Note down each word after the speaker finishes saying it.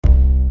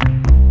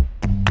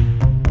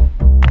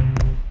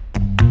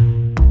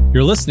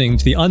You're listening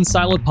to the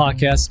Unsiloed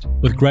podcast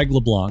with Greg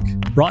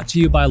LeBlanc, brought to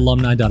you by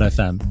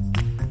Alumni.fm.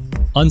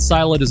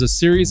 Unsiloed is a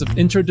series of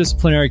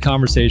interdisciplinary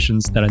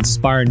conversations that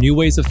inspire new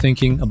ways of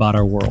thinking about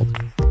our world.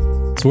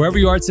 So wherever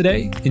you are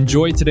today,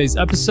 enjoy today's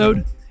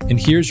episode, and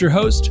here's your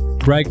host,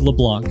 Greg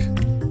LeBlanc.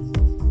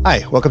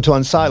 Hi, welcome to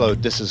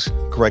Unsiloed. This is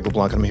Greg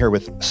LeBlanc. I'm here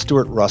with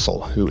Stuart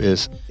Russell, who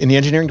is in the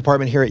engineering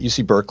department here at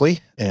UC Berkeley,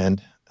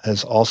 and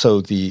is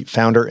also the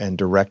founder and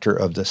director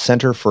of the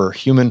Center for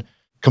Human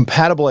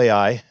Compatible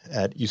AI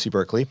at UC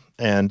Berkeley,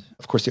 and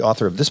of course the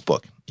author of this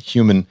book,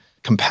 Human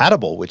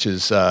Compatible, which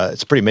is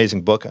it's a pretty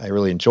amazing book. I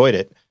really enjoyed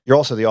it. You're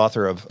also the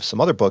author of some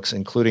other books,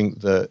 including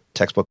the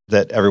textbook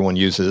that everyone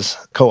uses,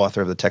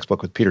 co-author of the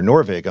textbook with Peter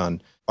Norvig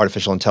on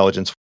artificial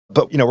intelligence.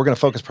 But, we're going to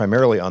focus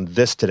primarily on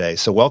this today.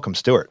 So welcome,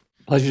 Stuart.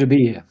 Pleasure to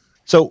be here.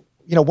 So,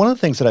 one of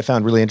the things that I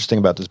found really interesting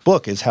about this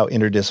book is how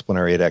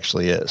interdisciplinary it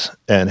actually is,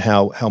 and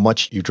how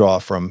much you draw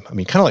from,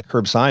 kind of like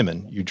Herb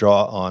Simon, you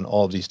draw on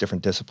all of these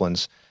different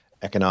disciplines: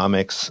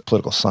 economics,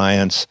 political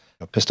science,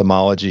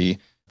 epistemology,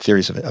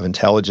 theories of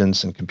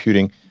intelligence and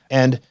computing.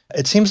 And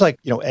it seems like,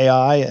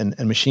 AI and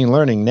machine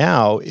learning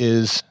now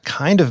is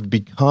kind of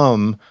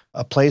become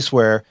a place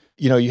where,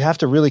 you have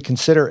to really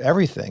consider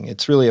everything.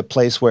 It's really a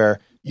place where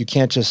you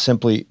can't just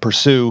simply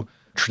pursue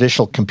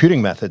traditional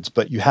computing methods,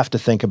 but you have to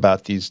think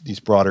about these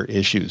broader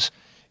issues.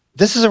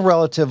 This is a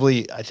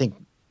relatively, I think,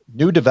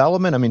 new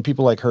development.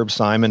 People like Herb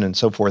Simon and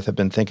so forth have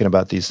been thinking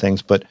about these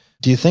things, but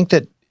do you think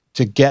that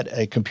to get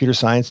a computer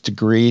science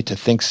degree, to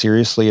think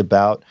seriously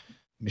about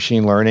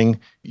machine learning,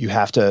 you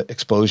have to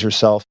expose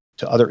yourself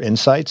to other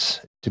insights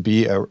to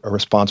be a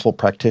responsible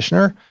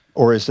practitioner?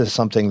 Or is this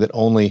something that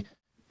only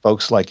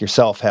folks like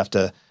yourself have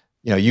to,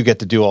 you get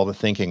to do all the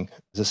thinking?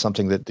 Is this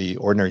something that the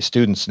ordinary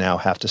students now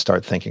have to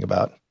start thinking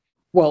about?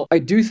 Well, I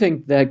do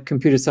think that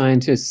computer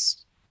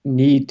scientists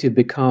need to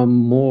become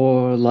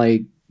more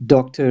like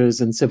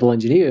doctors and civil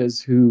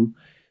engineers who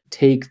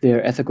take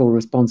their ethical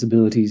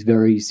responsibilities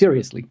very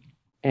seriously.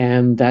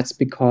 And that's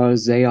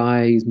because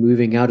AI is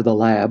moving out of the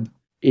lab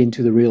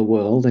into the real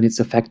world, and it's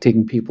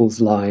affecting people's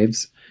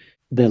lives,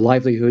 their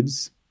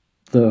livelihoods,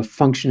 the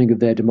functioning of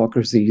their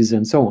democracies,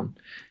 and so on.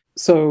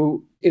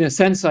 So, in a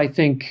sense, I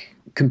think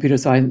computer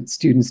science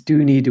students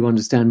do need to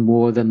understand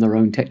more than their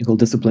own technical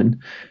discipline.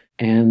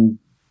 And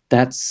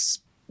that's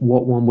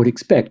what one would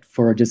expect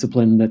for a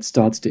discipline that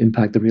starts to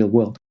impact the real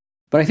world.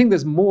 But I think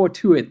there's more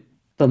to it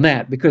than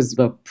that, because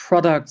the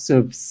products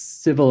of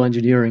civil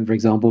engineering, for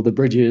example, the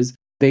bridges,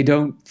 they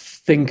don't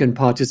think and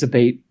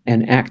participate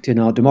and act in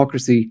our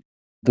democracy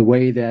the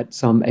way that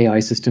some AI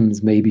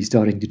systems may be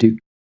starting to do.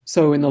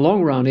 So in the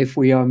long run, if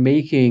we are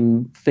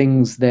making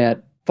things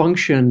that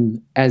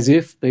function as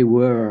if they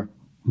were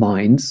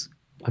minds,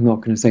 I'm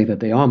not going to say that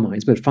they are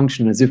minds, but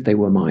function as if they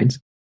were minds,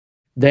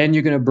 then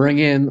you're going to bring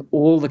in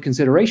all the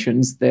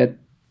considerations that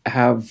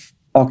have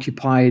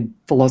occupied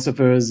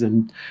philosophers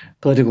and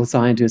political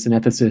scientists and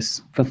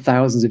ethicists for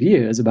thousands of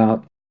years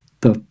about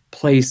the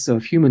place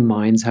of human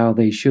minds, how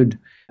they should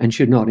and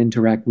should not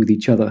interact with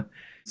each other.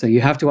 So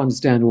you have to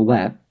understand all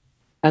that.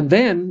 And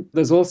then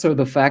there's also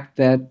the fact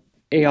that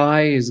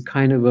AI is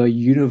kind of a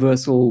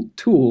universal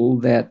tool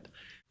that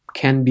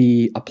can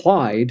be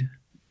applied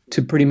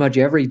to pretty much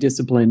every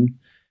discipline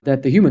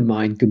that the human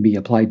mind can be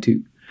applied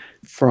to,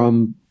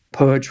 from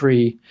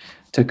poetry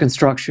to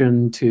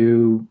construction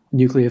to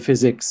nuclear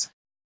physics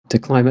to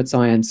climate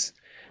science.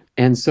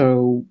 And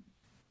so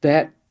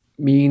that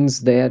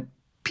means that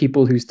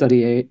people who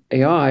study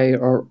AI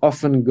are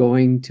often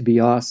going to be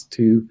asked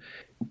to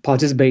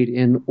participate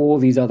in all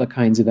these other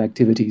kinds of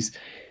activities.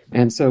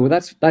 And so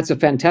that's a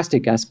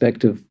fantastic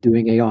aspect of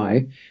doing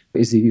AI,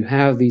 is that you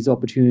have these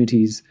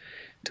opportunities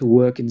to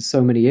work in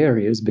so many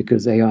areas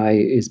because AI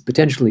is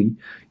potentially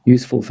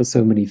useful for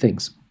so many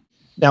things.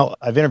 Now,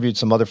 I've interviewed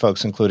some other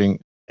folks, including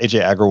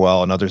AJ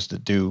Agrawal and others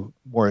that do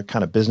more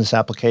kind of business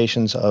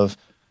applications of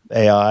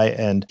AI.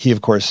 And he,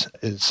 of course,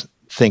 is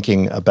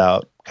thinking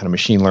about kind of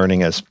machine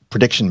learning as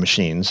prediction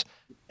machines.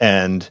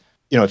 And,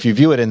 if you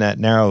view it in that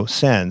narrow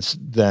sense,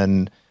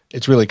 then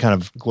it's really kind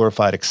of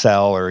glorified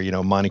Excel or,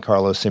 Monte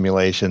Carlo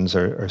simulations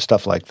or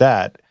stuff like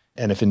that.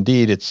 And if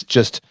indeed it's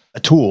just a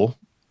tool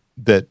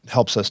that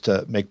helps us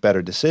to make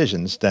better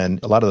decisions, then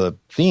a lot of the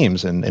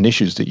themes and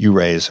issues that you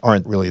raise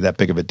aren't really that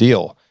big of a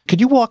deal. Could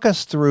you walk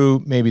us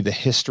through maybe the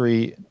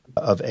history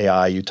of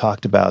AI? You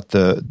talked about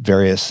the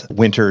various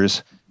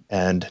winters,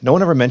 and no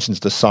one ever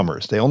mentions the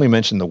summers. They only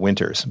mention the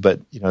winters.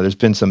 But, there's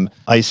been some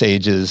ice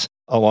ages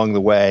along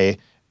the way.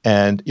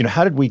 And,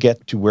 how did we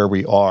get to where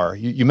we are?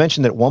 You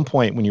mentioned that at one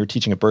point when you were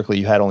teaching at Berkeley,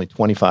 you had only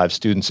 25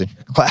 students in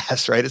your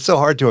class, right? It's so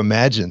hard to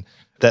imagine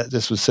that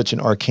this was such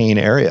an arcane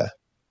area.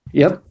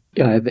 Yep.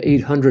 Yeah, I have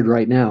 800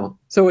 right now.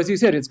 So as you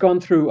said, it's gone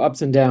through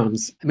ups and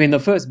downs. The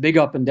first big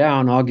up and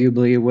down,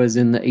 arguably, was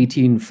in the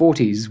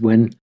 1840s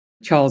when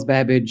Charles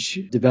Babbage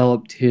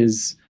developed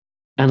his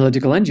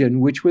analytical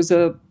engine, which was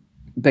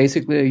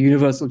basically a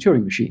universal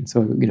Turing machine.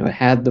 So, it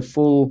had the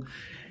full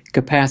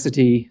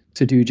capacity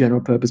to do general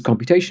purpose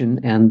computation.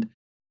 And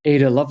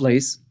Ada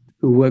Lovelace,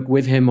 who worked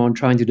with him on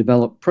trying to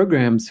develop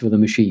programs for the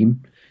machine,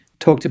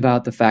 talked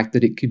about the fact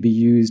that it could be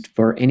used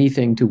for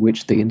anything to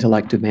which the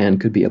intellect of man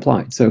could be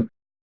applied. So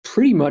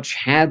pretty much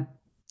had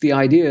the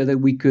idea that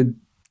we could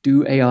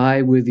do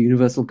AI with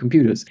universal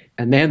computers.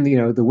 And then,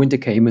 the winter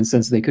came, and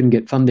since they couldn't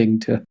get funding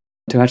to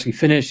actually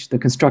finish the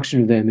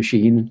construction of their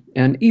machine,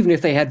 and even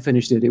if they had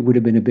finished it, it would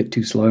have been a bit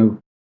too slow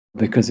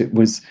because it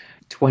was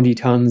 20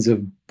 tons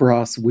of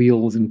brass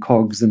wheels and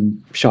cogs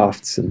and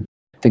shafts and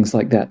things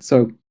like that.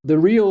 So the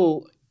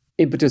real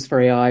impetus for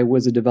AI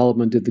was a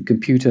development of the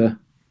computer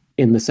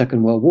in the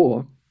Second World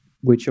War,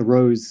 which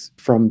arose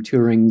from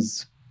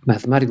Turing's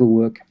mathematical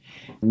work,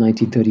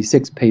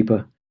 1936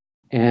 paper.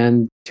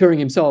 And Turing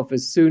himself,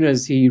 as soon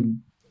as he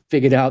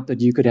figured out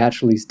that you could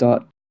actually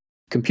start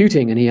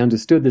computing and he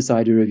understood this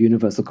idea of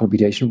universal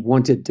computation,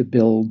 wanted to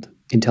build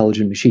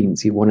intelligent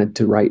machines. He wanted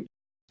to write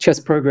chess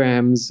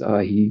programs.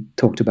 He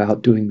talked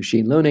about doing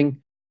machine learning.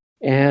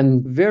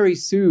 And very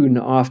soon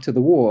after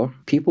the war,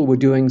 people were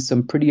doing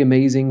some pretty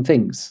amazing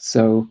things.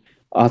 So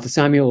Arthur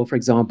Samuel, for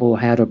example,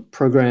 had a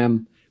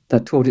program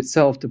that taught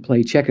itself to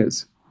play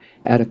checkers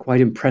at a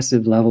quite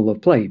impressive level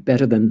of play,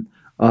 better than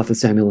Arthur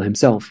Samuel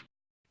himself.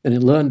 And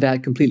it learned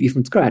that completely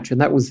from scratch. And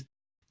that was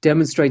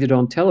demonstrated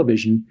on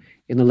television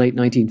in the late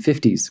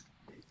 1950s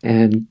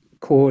and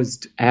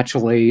caused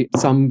actually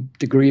some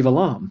degree of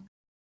alarm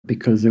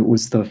because it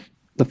was the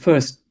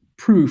first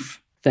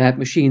proof that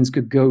machines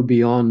could go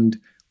beyond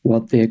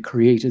what their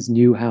creators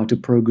knew how to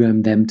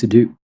program them to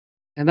do.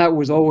 And that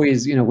was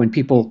always, when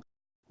people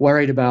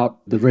worried about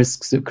the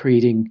risks of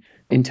creating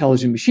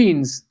intelligent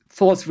machines,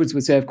 philosophers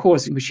would say, of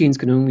course, machines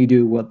can only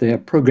do what they're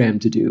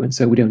programmed to do, and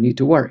so we don't need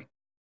to worry.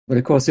 But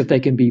of course, if they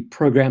can be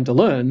programmed to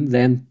learn,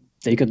 then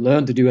they can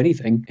learn to do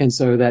anything. And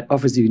so that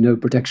offers you no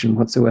protection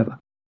whatsoever.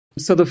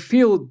 So the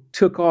field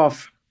took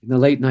off in the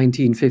late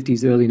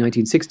 1950s, early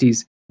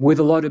 1960s, with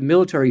a lot of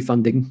military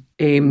funding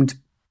aimed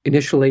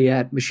initially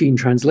at machine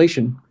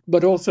translation,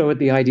 but also at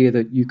the idea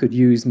that you could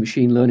use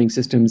machine learning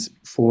systems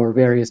for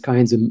various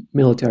kinds of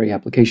military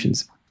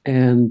applications.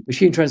 And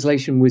machine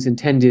translation was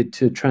intended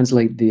to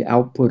translate the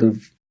output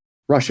of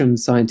Russian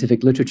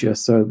scientific literature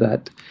so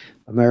that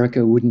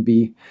America wouldn't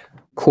be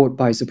caught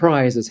by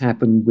surprise, as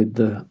happened with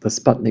the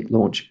Sputnik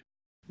launch.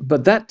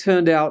 But that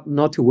turned out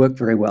not to work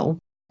very well.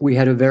 We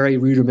had a very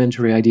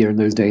rudimentary idea in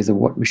those days of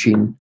what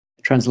machine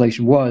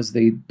translation was.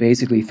 They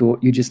basically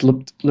thought you just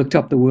looked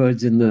up the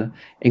words in the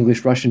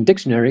English-Russian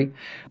dictionary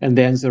and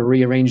then sort of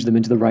rearranged them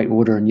into the right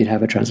order and you'd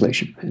have a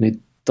translation. And it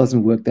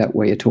doesn't work that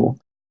way at all.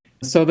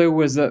 So there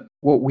was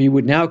what we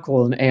would now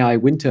call an AI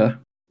winter.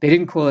 They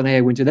didn't call it an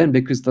AI winter then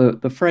because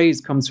the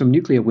phrase comes from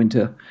nuclear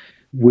winter,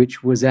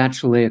 which was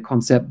actually a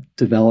concept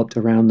developed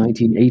around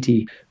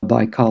 1980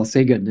 by Carl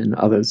Sagan and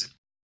others.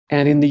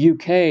 And in the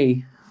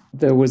UK,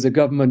 there was a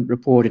government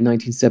report in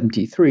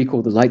 1973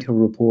 called the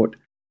Lighthill Report,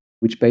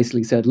 which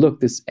basically said, look,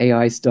 this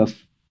AI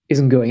stuff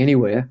isn't going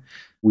anywhere.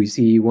 We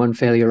see one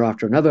failure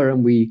after another,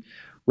 and we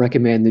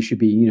recommend there should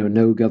be,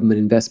 no government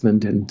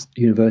investment and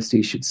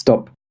universities should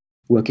stop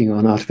working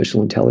on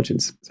artificial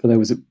intelligence. So there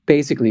was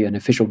basically an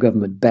official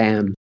government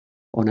ban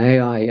on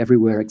AI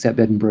everywhere except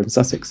Edinburgh and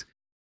Sussex.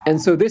 And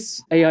so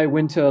this AI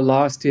winter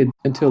lasted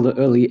until the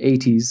early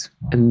 80s,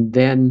 and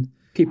then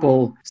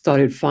people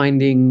started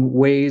finding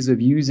ways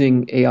of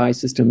using AI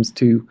systems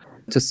to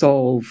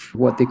solve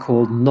what they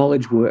called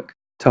knowledge work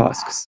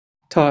tasks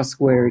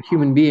where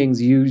human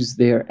beings use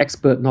their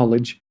expert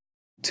knowledge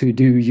to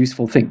do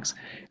useful things.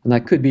 And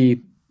that could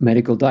be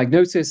medical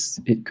diagnosis,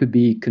 it could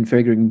be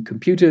configuring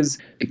computers,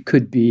 it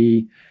could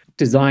be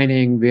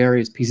designing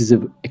various pieces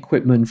of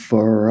equipment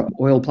for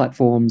oil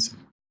platforms,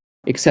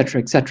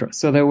 etc., etc.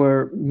 So there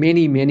were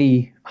many,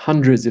 many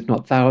hundreds, if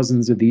not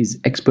thousands, of these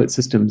expert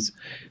systems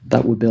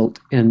that were built.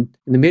 And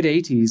in the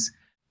mid-80s,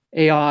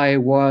 AI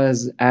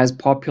was as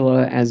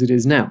popular as it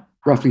is now,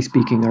 roughly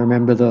speaking. I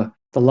remember the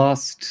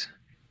last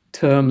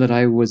term that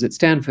I was at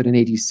Stanford in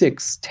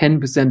 86,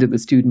 10% of the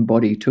student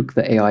body took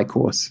the AI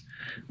course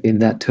in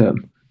that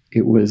term.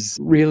 It was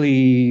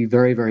really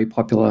very, very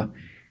popular.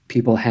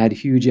 People had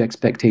huge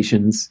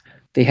expectations.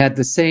 They had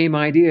the same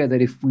idea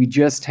that if we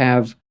just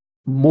have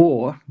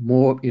more,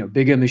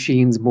 bigger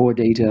machines, more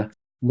data,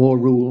 more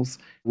rules,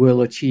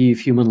 we'll achieve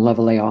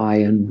human-level AI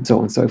and so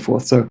on and so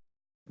forth. So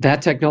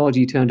that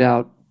technology turned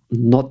out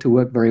not to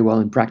work very well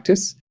in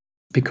practice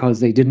because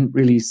they didn't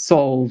really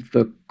solve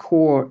the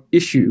core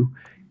issue,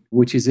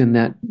 which is in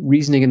that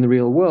reasoning in the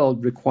real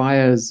world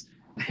requires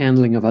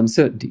handling of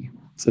uncertainty.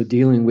 So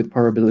dealing with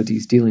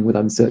probabilities, dealing with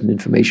uncertain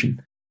information.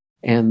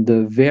 And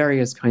the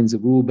various kinds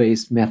of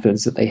rule-based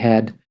methods that they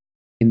had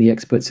in the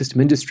expert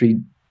system industry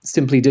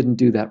simply didn't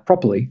do that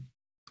properly,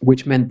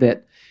 which meant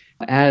that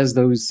as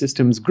those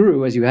systems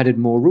grew, as you added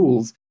more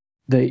rules,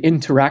 the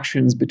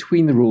interactions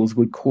between the rules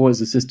would cause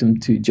the system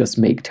to just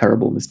make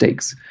terrible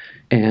mistakes.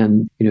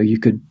 And, you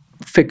could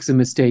fix a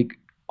mistake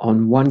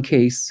on one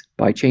case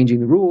by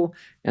changing the rule,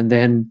 and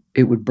then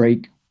it would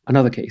break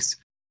another case.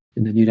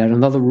 And then you'd add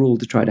another rule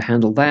to try to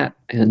handle that,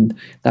 and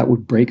that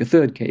would break a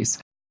third case.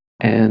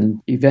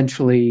 And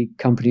eventually,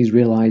 companies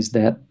realized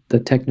that the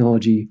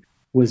technology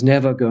was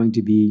never going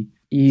to be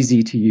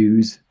easy to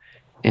use,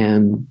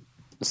 and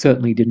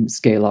certainly didn't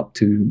scale up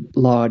to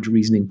large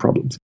reasoning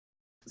problems.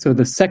 So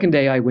the second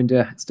AI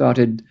winter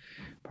started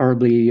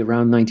probably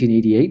around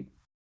 1988.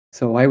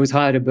 So I was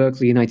hired at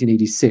Berkeley in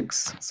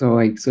 1986. So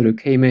I sort of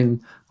came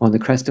in on the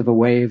crest of a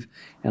wave.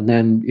 And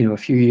then, a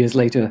few years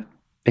later,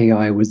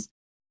 AI was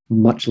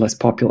much less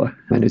popular.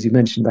 And as you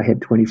mentioned, I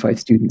had 25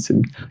 students.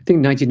 And I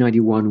think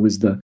 1991 was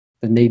the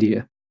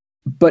nadir.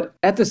 But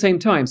at the same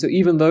time, so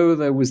even though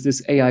there was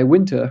this AI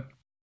winter,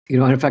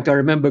 in fact, I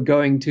remember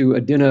going to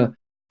a dinner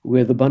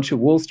with a bunch of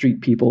Wall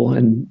Street people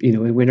and,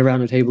 we went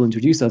around a table,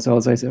 introduced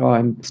ourselves. I said,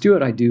 I'm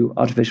Stuart, I do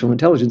artificial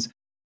intelligence.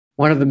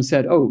 One of them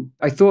said,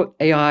 I thought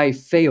AI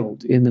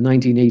failed in the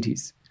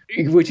 1980s,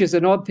 which is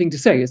an odd thing to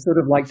say. It's sort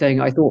of like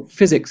saying, I thought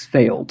physics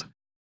failed,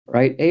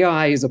 right?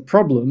 AI is a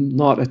problem,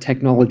 not a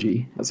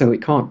technology. So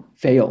it can't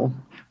fail,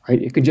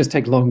 right? It can just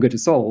take longer to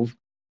solve,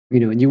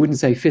 and you wouldn't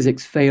say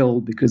physics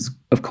failed because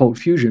of cold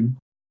fusion.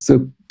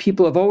 So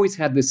people have always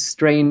had this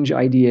strange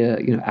idea,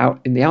 out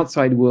in the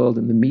outside world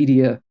and the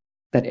media,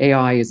 that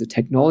AI is a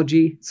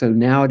technology. So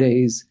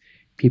nowadays,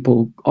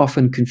 people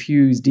often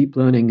confuse deep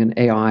learning and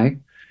AI.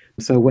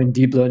 So when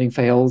deep learning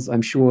fails,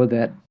 I'm sure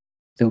that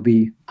there'll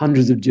be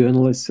hundreds of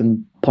journalists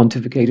and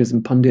pontificators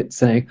and pundits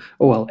saying,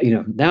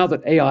 now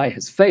that AI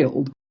has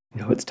failed,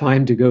 it's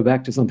time to go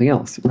back to something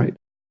else, right?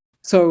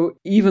 So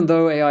even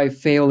though AI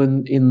failed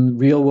in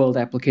real-world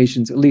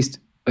applications, at least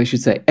I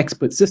should say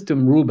expert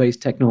system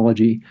rule-based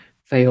technology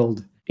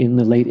failed in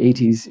the late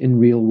 80s in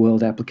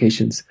real-world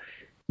applications,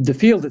 the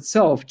field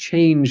itself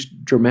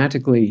changed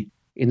dramatically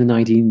in the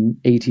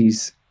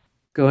 1980s,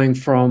 going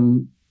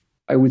from,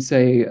 I would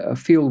say, a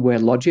field where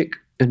logic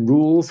and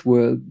rules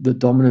were the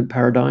dominant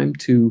paradigm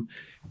to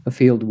a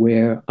field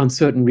where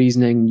uncertain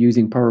reasoning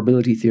using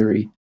probability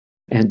theory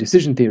and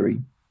decision theory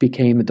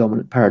became a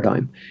dominant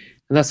paradigm.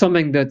 And that's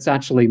something that's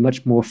actually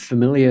much more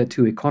familiar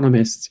to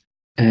economists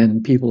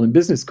and people in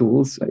business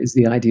schools, is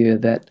the idea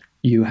that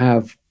you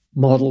have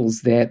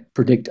models that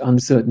predict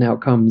uncertain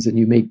outcomes and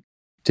you make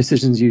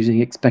decisions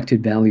using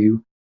expected value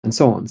and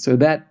so on. So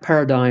that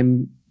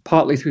paradigm,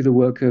 partly through the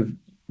work of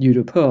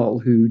Yuda Pearl,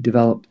 who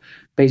developed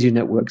Bayesian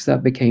networks,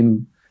 that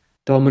became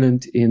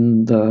dominant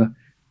in the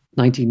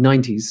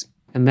 1990s.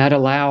 And that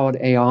allowed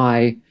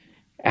AI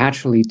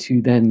actually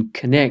to then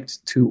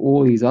connect to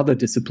all these other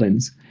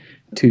disciplines,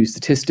 to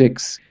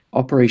statistics,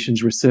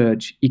 operations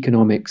research,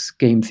 economics,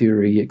 game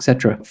theory,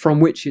 etc., from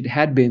which it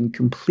had been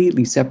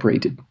completely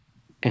separated.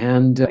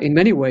 And in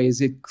many ways,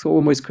 it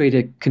almost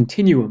created a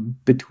continuum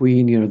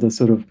between, the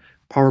sort of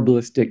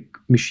probabilistic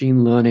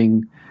machine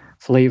learning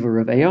flavor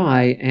of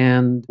AI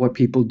and what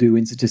people do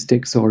in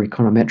statistics or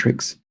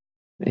econometrics.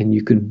 And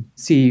you can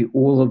see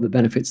all of the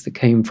benefits that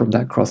came from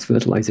that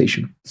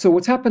cross-fertilization. So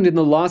what's happened in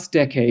the last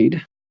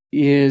decade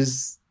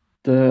is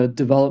the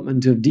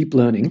development of deep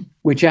learning,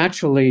 which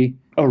actually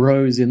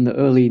arose in the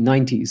early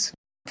 90s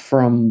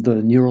from the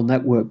neural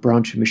network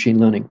branch of machine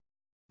learning.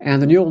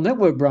 And the neural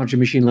network branch of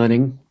machine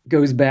learning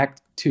goes back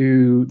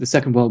to the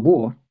Second World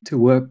War, to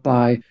work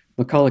by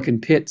McCulloch and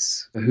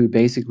Pitts, who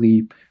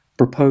basically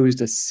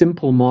proposed a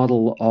simple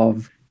model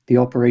of the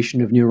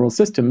operation of neural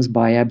systems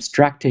by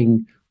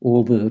abstracting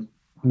all the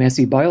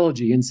messy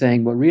biology and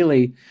saying, well,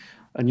 really,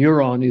 a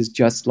neuron is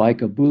just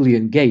like a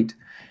Boolean gate,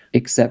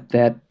 except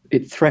that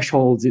it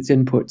thresholds its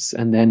inputs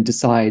and then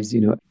decides,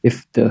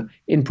 if the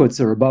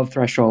inputs are above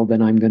threshold,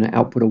 then I'm going to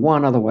output a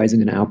 1, otherwise I'm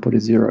going to output a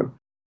 0.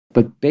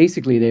 But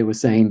basically, they were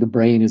saying the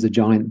brain is a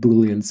giant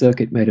Boolean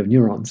circuit made of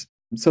neurons.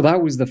 So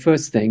that was the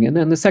first thing. And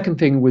then the second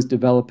thing was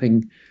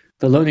developing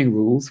the learning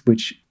rules,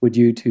 which were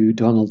due to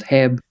Donald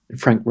Hebb,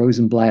 Frank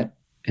Rosenblatt,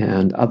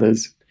 and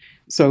others.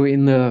 So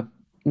in the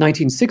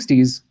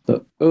 1960s,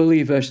 the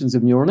early versions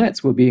of neural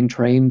nets were being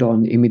trained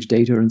on image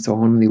data and so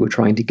on. And they were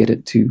trying to get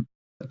it to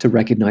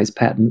recognize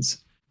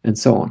patterns and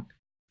so on.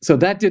 So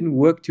that didn't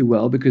work too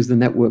well because the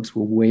networks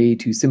were way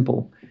too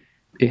simple.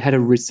 It had a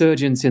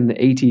resurgence in the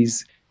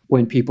 80s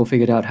when people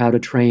figured out how to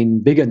train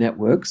bigger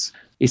networks.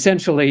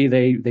 Essentially,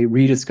 they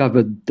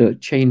rediscovered the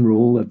chain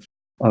rule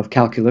of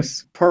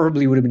calculus.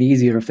 Probably would have been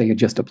easier if they had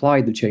just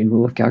applied the chain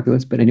rule of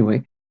calculus. But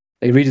anyway,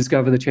 they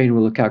rediscovered the chain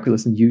rule of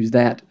calculus and used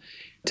that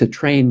to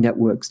train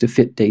networks to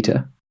fit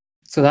data.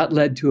 So that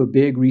led to a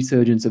big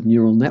resurgence of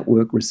neural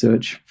network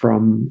research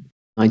from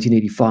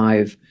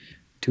 1985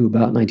 to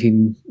about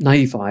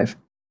 1995.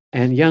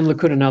 And Jan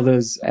LeCun and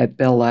others at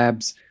Bell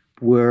Labs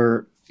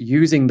were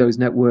using those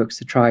networks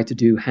to try to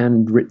do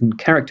handwritten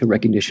character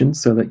recognition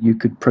so that you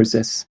could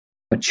process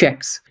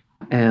checks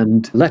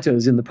and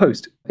letters in the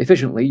post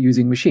efficiently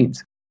using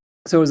machines.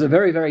 So it was a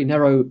very, very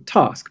narrow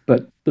task,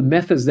 but the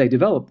methods they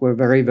developed were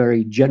very,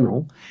 very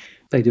general.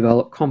 They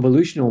developed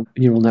convolutional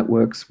neural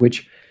networks,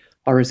 which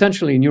are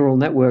essentially neural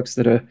networks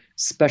that are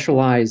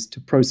specialized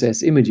to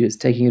process images,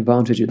 taking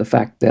advantage of the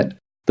fact that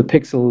the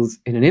pixels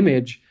in an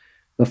image,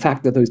 the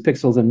fact that those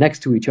pixels are next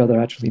to each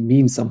other actually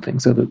means something.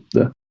 So that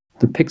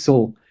the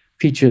pixel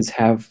features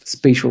have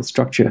spatial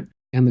structure,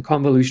 and the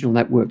convolutional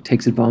network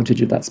takes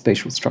advantage of that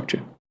spatial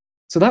structure.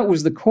 So that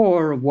was the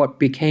core of what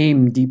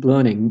became deep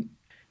learning.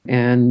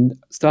 And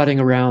starting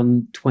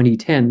around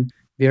 2010,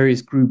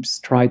 various groups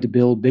tried to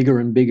build bigger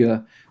and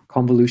bigger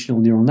convolutional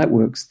neural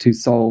networks to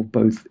solve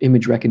both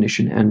image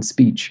recognition and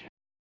speech,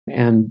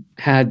 and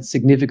had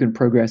significant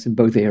progress in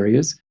both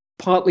areas,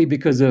 partly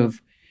because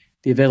of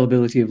the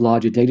availability of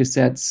larger data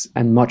sets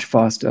and much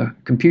faster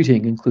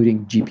computing,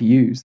 including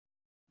GPUs.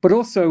 But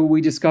also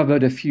we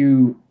discovered a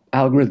few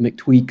algorithmic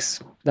tweaks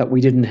that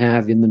we didn't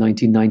have in the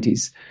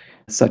 1990s,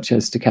 such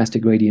as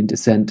stochastic gradient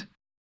descent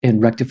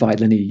and rectified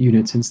linear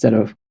units instead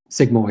of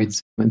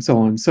sigmoids and so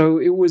on. So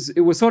it was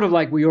sort of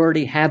like we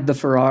already had the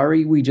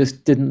Ferrari, we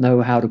just didn't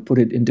know how to put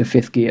it into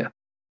fifth gear,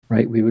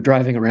 right? We were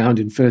driving around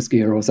in first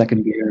gear or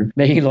second gear,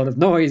 making a lot of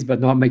noise, but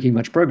not making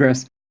much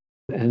progress.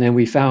 And then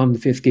we found the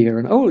fifth gear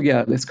and, oh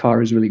yeah, this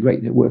car is really great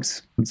and it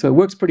works. And so it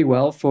works pretty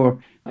well for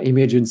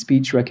image and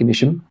speech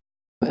recognition.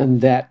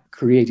 And that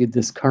created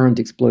this current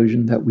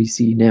explosion that we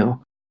see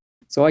now.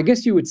 So I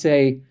guess you would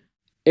say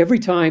every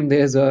time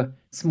there's a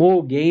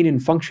small gain in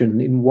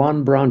function in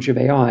one branch of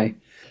AI,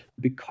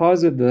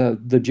 because of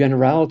the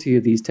generality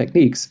of these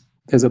techniques,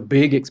 there's a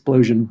big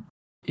explosion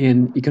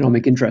in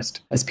economic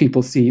interest as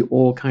people see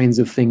all kinds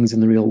of things in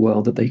the real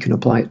world that they can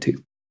apply it to.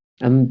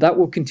 And that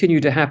will continue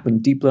to happen.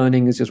 Deep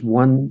learning is just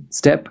one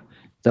step.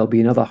 There'll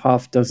be another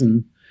half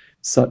dozen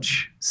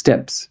such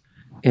steps.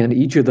 And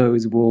each of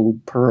those will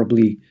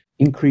probably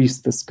increase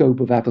the scope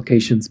of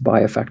applications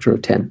by a factor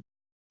of 10.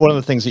 One of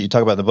the things that you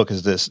talk about in the book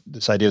is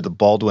this idea of the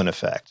Baldwin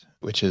effect,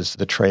 which is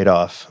the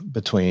trade-off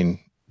between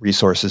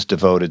resources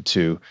devoted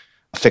to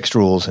fixed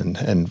rules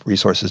and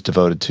resources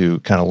devoted to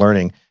kind of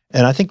learning.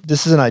 And I think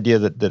this is an idea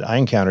that I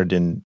encountered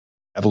in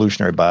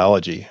evolutionary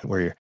biology,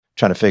 where you're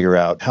trying to figure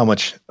out how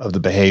much of the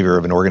behavior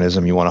of an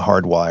organism you want to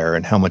hardwire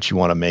and how much you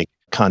want to make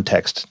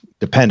context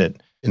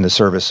dependent in the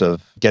service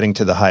of getting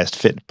to the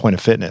highest point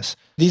of fitness.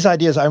 These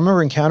ideas, I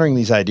remember encountering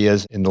these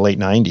ideas in the late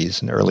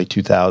 90s and early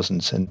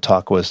 2000s, and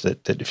talk was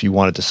that if you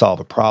wanted to solve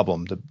a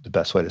problem, the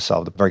best way to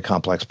solve the very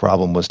complex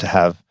problem was to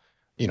have,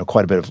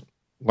 quite a bit of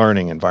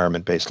learning,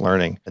 environment-based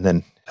learning, and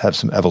then have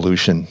some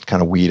evolution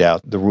kind of weed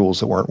out the rules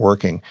that weren't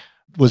working.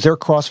 Was there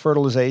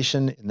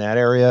cross-fertilization in that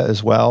area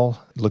as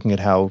well, looking at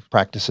how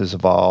practices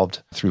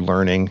evolved through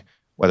learning,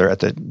 whether at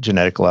the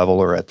genetic level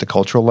or at the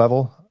cultural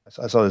level?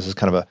 I saw this as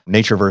kind of a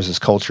nature versus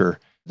culture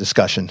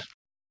discussion.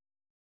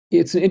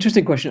 It's an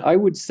interesting question. I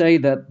would say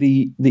that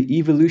the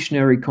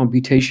evolutionary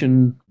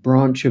computation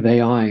branch of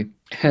AI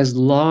has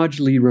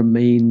largely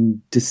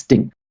remained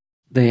distinct.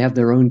 They have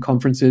their own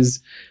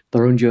conferences,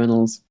 their own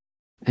journals,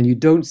 and you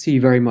don't see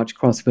very much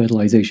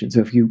cross-fertilization.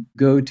 So if you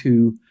go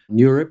to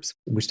NeurIPS,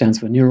 which stands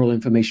for Neural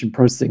Information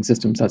Processing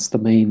Systems, that's the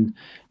main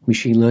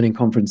machine learning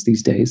conference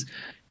these days,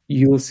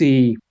 you'll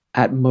see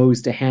at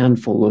most a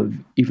handful of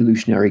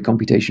evolutionary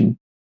computation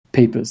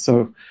papers.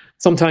 So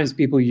sometimes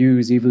people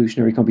use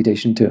evolutionary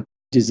computation to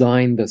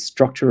design the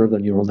structure of the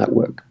neural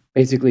network.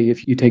 Basically,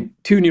 if you take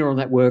two neural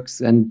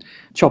networks and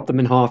chop them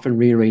in half and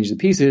rearrange the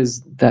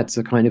pieces, that's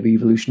a kind of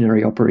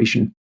evolutionary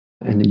operation.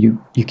 And you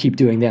keep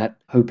doing that,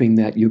 hoping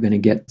that you're going to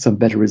get some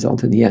better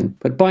result in the end.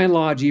 But by and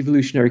large,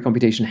 evolutionary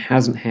computation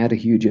hasn't had a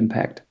huge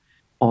impact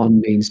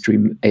on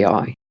mainstream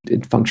AI.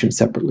 It functions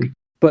separately.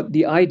 But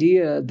the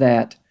idea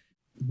that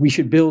we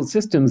should build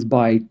systems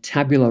by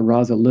tabula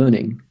rasa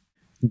learning,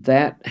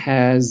 that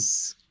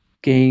has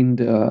gained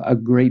a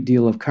great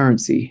deal of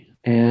currency.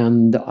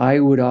 And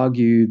I would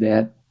argue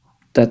that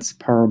that's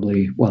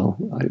probably, well,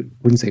 I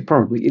wouldn't say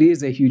probably, it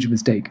is a huge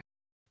mistake.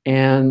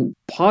 And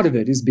part of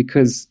it is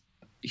because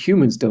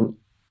humans don't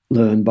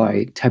learn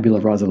by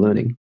tabula rasa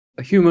learning.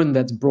 A human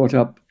that's brought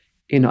up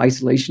in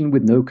isolation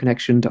with no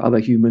connection to other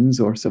humans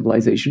or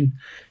civilization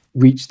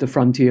reach the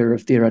frontier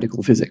of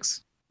theoretical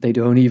physics. They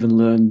don't even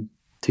learn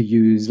to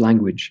use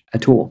language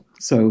at all.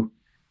 So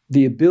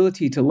the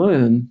ability to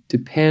learn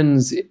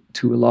depends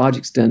to a large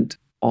extent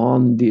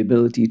on the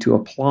ability to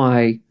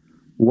apply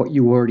what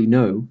you already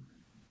know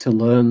to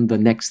learn the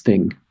next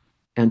thing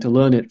and to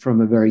learn it from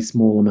a very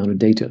small amount of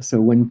data. So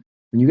when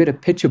you get a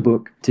picture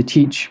book to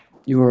teach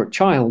your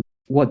child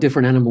what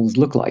different animals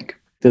look like,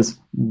 there's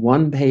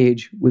one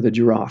page with a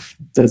giraffe,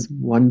 there's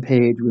one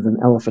page with an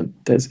elephant,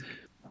 there's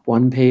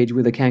one page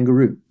with a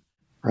kangaroo,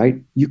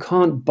 right? You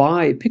can't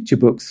buy picture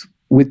books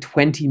with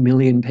 20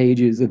 million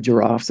pages of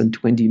giraffes and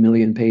 20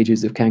 million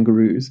pages of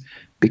kangaroos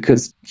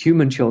because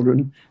human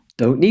children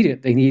don't need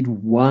it. They need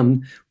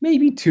one,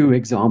 maybe two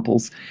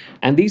examples.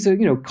 And these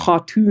are,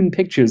 cartoon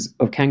pictures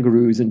of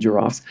kangaroos and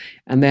giraffes.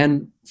 And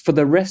then for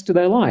the rest of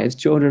their lives,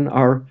 children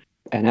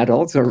and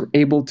adults are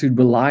able to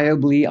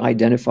reliably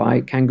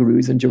identify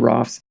kangaroos and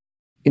giraffes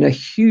in a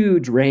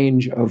huge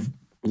range of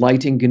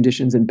lighting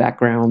conditions and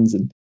backgrounds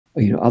and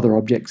other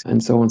objects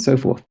and so on and so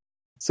forth.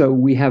 So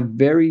we have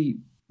very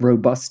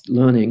robust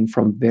learning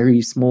from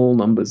very small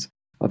numbers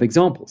of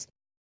examples.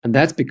 And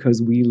that's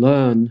because we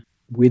learn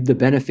with the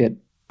benefit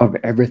of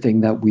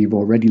everything that we've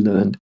already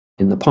learned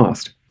in the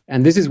past.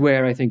 And this is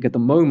where I think at the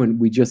moment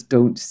we just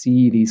don't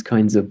see these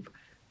kinds of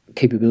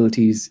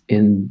capabilities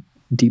in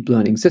deep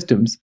learning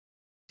systems.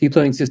 Deep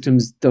learning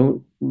systems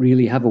don't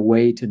really have a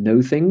way to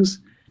know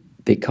things.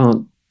 They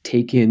can't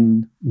take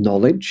in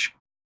knowledge.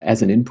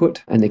 as an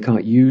input, and they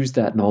can't use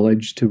that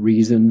knowledge to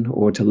reason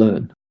or to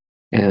learn.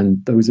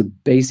 And those are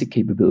basic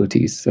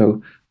capabilities.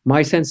 So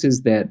my sense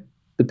is that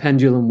the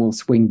pendulum will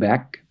swing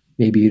back.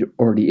 Maybe it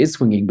already is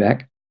swinging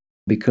back,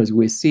 because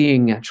we're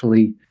seeing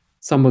actually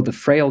some of the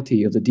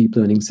frailty of the deep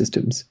learning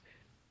systems,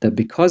 that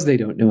because they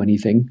don't know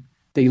anything,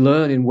 they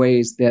learn in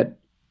ways that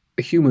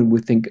a human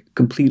would think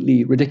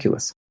completely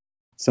ridiculous.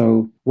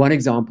 So one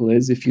example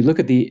is if you look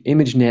at the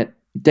ImageNet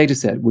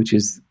dataset, which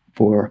is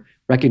for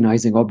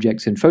recognizing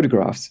objects in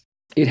photographs,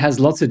 it has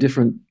lots of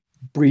different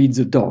breeds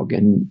of dog,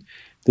 and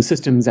the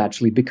systems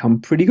actually become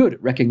pretty good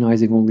at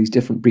recognizing all these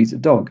different breeds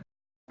of dog.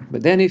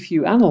 But then if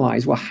you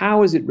analyze, well,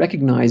 how is it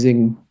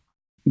recognizing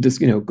this,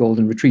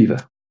 golden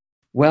retriever?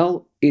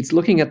 Well, it's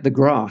looking at the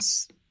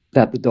grass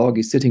that the dog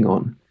is sitting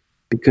on,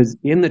 because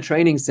in the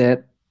training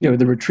set,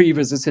 the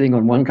retrievers are sitting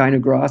on one kind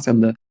of grass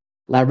and the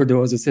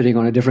Labradors are sitting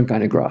on a different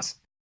kind of grass.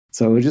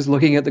 So we're just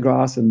looking at the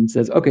grass and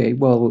says, okay,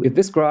 well, if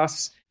this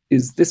grass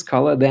is this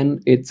color, then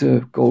it's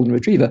a golden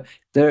retriever.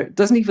 It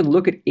doesn't even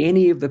look at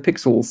any of the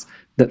pixels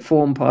that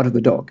form part of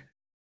the dog.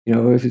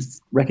 If it's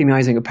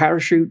recognizing a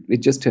parachute, it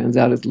just turns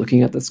out it's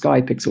looking at the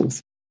sky pixels,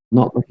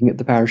 not looking at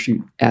the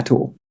parachute at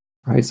all.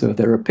 Right? So if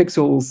there are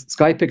pixels,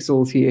 sky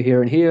pixels here,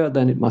 here, and here,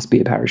 then it must be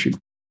a parachute.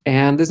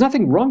 And there's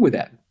nothing wrong with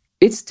that.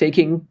 It's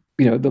taking,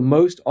 the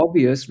most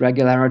obvious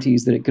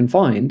regularities that it can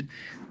find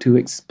to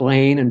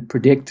explain and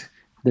predict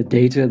the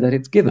data that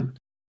it's given.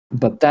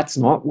 But that's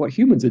not what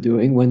humans are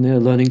doing when they're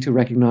learning to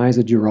recognize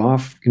a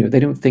giraffe. They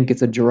don't think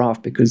it's a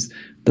giraffe because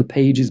the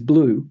page is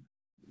blue.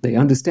 They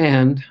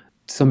understand,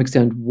 to some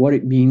extent, what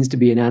it means to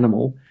be an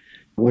animal,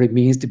 what it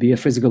means to be a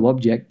physical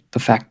object, the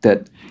fact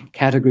that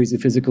categories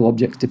of physical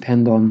objects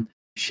depend on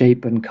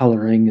shape and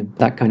coloring and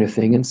that kind of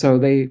thing. And so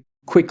they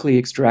quickly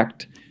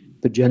extract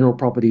the general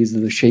properties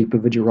of the shape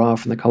of a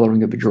giraffe and the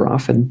coloring of a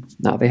giraffe, and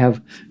now they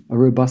have a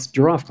robust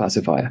giraffe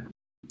classifier.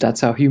 That's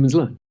how humans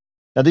learn.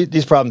 Now,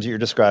 these problems that you're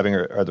describing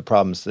are the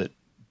problems that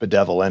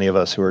bedevil any of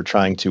us who are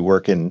trying to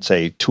work in,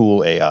 say,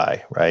 tool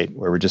AI, right?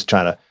 Where we're just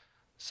trying to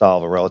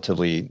solve a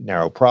relatively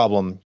narrow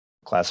problem,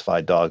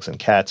 classify dogs and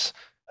cats,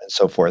 and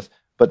so forth.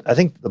 But I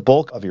think the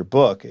bulk of your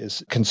book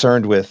is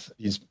concerned with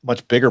these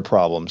much bigger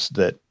problems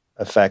that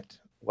affect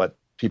what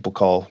people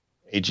call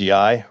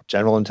AGI,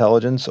 general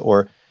intelligence,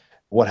 or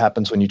what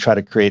happens when you try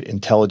to create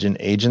intelligent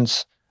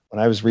agents.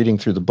 When I was reading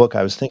through the book,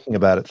 I was thinking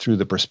about it through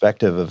the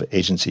perspective of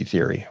agency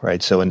theory,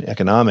 right? So in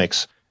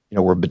economics,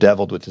 we're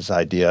bedeviled with this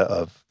idea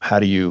of how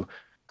do you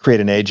create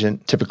an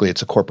agent? Typically,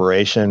 it's a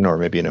corporation or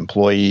maybe an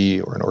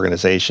employee or an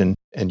organization,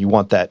 and you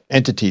want that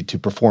entity to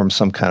perform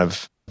some kind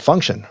of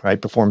function,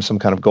 right? Perform some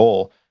kind of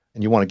goal,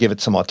 and you want to give it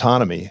some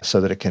autonomy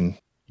so that it can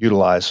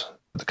utilize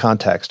the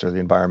context or the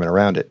environment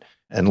around it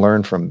and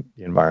learn from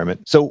the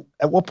environment. So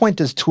at what point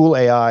does tool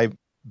AI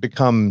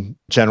become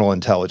general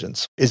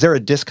intelligence? Is there a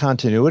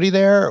discontinuity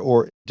there,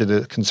 or do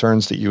the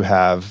concerns that you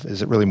have,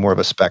 is it really more of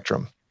a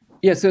spectrum?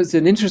 Yeah, so it's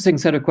an interesting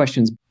set of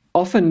questions.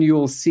 Often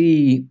you'll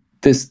see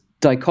this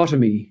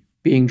dichotomy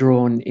being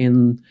drawn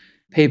in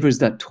papers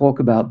that talk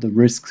about the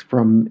risks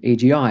from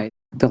AGI.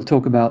 They'll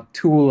talk about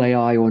tool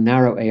AI or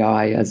narrow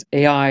AI as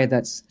AI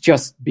that's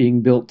just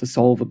being built to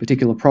solve a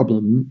particular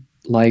problem,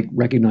 like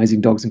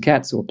recognizing dogs and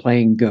cats or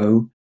playing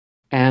Go.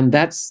 And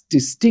that's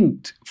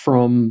distinct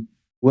from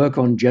work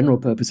on general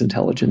purpose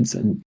intelligence,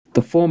 and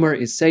the former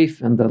is safe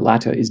and the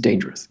latter is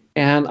dangerous.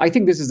 And I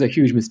think this is a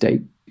huge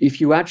mistake.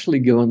 If you actually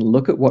go and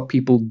look at what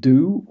people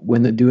do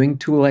when they're doing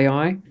tool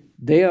AI,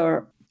 they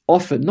are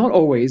often, not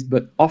always,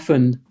 but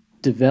often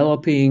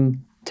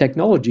developing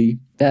technology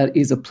that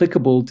is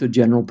applicable to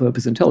general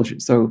purpose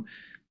intelligence. So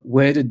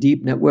where did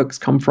deep networks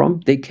come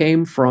from? They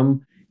came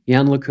from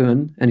Yann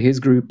LeCun and his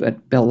group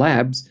at Bell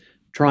Labs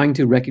trying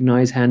to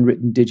recognize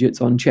handwritten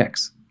digits on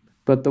checks.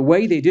 But the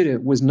way they did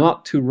it was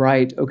not to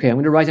write, okay, I'm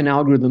going to write an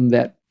algorithm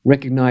that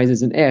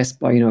recognizes an S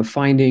by,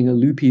 finding a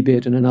loopy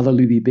bit and another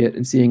loopy bit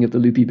and seeing if the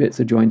loopy bits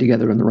are joined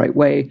together in the right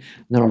way.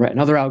 And then I'll write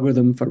another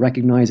algorithm for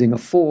recognizing a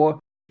 4,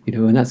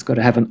 and that's got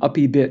to have an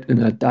uppy bit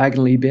and a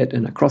diagonally bit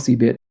and a crossy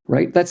bit,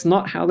 right? That's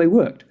not how they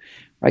worked,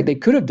 right? They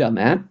could have done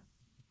that,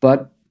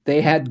 but they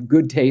had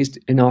good taste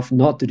enough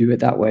not to do it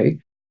that way.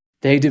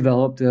 They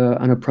developed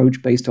an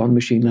approach based on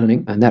machine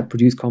learning, and that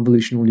produced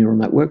convolutional neural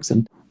networks.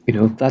 And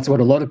that's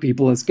what a lot of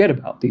people are scared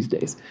about these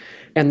days.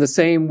 And the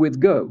same with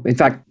Go. In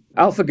fact,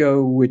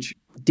 AlphaGo, which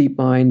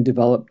DeepMind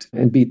developed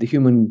and beat the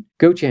human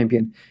Go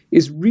champion,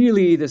 is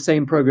really the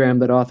same program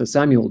that Arthur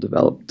Samuel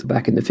developed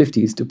back in the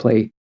 50s to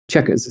play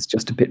checkers. It's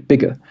just a bit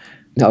bigger.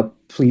 Now,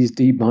 please,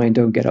 DeepMind,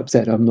 don't get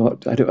upset.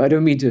 I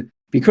don't mean to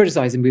be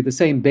criticizing, but the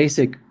same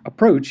basic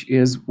approach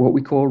is what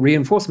we call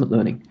reinforcement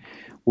learning,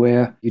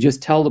 where you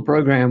just tell the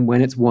program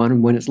when it's won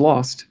and when it's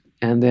lost,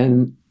 and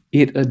then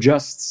it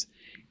adjusts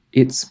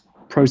its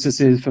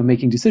processes for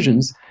making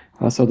decisions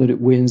so that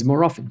it wins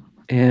more often.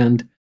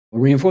 And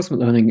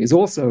reinforcement learning is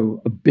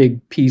also a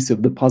big piece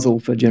of the puzzle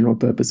for general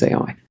purpose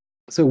AI.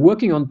 So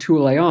working on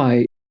tool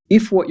AI,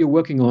 if what you're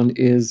working on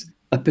is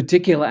a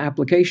particular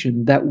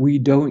application that we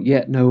don't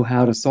yet know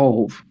how to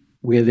solve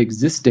with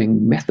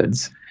existing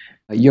methods,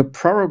 you're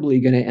probably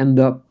going to end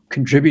up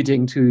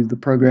contributing to the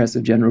progress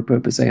of general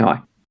purpose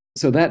AI.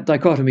 So that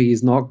dichotomy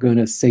is not going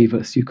to save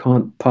us. You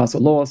can't pass a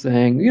law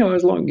saying,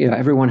 as long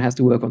everyone has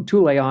to work on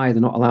tool AI,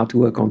 they're not allowed to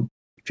work on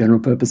general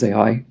purpose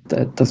AI.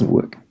 That doesn't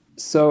work.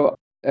 So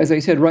as I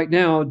said, right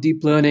now,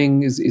 deep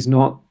learning is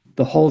not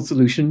the whole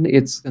solution.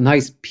 It's a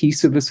nice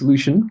piece of the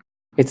solution.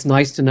 It's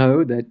nice to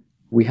know that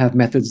we have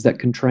methods that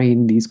can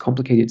train these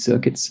complicated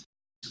circuits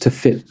to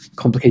fit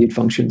complicated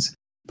functions.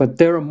 But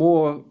there are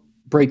more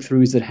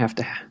breakthroughs that have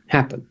to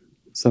happen.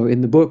 So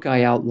in the book,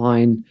 I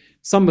outline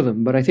some of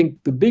them. But I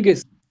think the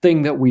biggest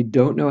thing that we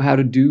don't know how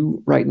to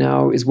do right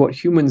now is what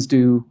humans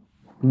do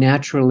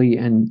naturally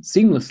and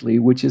seamlessly,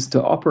 which is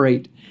to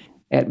operate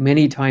at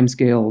many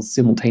timescales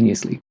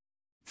simultaneously.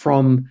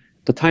 From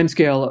the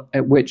timescale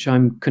at which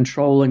I'm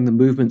controlling the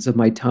movements of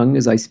my tongue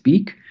as I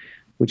speak,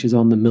 which is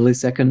on the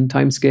millisecond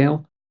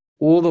timescale,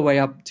 all the way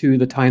up to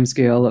the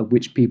timescale at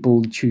which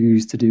people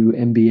choose to do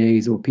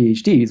MBAs or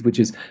PhDs, which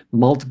is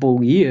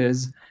multiple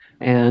years.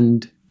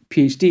 And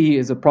PhD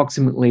is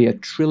approximately 1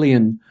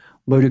 trillion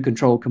motor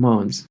control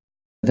commands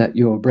that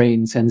your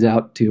brain sends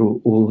out to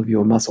all of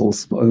your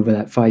muscles over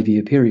that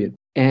 5-year period.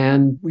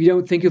 And we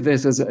don't think of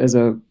this as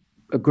a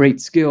great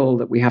skill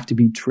that we have to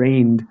be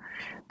trained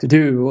to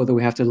do, or that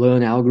we have to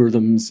learn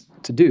algorithms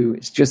to do.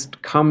 It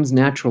just comes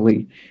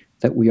naturally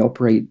that we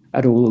operate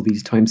at all of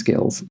these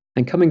timescales.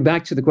 And coming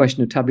back to the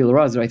question of tabula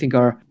rasa, I think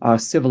our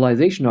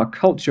civilization, our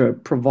culture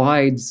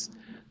provides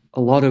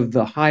a lot of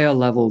the higher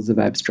levels of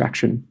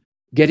abstraction.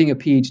 Getting a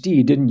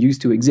PhD didn't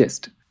used to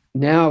exist.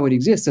 Now it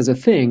exists as a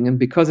thing, and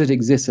because it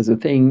exists as a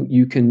thing,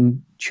 you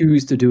can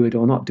choose to do it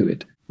or not do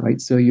it,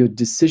 right? So your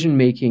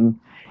decision-making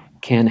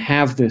can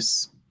have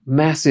this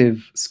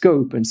massive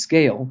scope and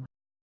scale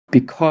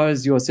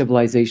because your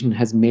civilization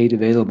has made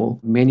available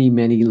many,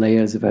 many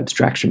layers of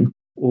abstraction,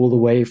 all the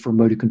way from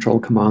motor control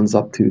commands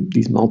up to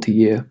these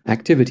multi-year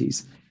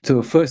activities. So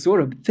a first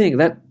order thing,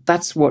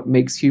 that's what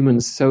makes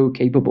humans so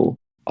capable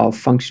of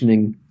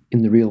functioning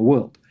in the real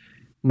world.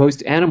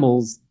 Most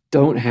animals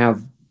don't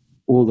have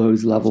all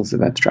those levels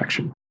of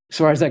abstraction. As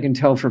far as I can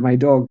tell from my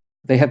dog,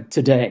 they have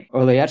today,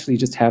 or they actually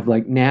just have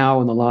like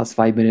now in the last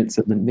 5 minutes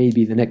and then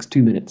maybe the next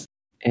 2 minutes.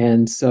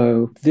 And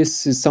so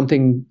this is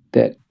something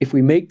that if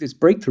we make this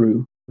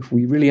breakthrough, if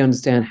we really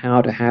understand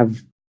how to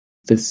have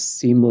this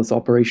seamless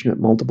operation at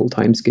multiple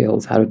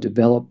timescales, how to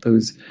develop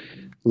those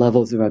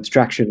levels of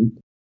abstraction,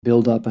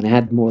 build up and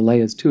add more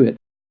layers to it,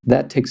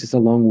 that takes us a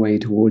long way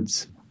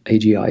towards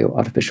AGI, or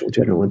artificial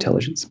general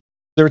intelligence.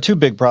 There are two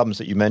big problems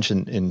that you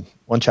mentioned in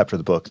one chapter of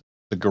the book.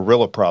 The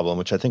gorilla problem,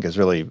 which I think is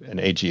really an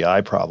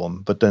AGI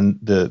problem, but then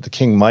the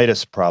King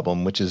Midas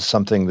problem, which is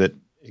something that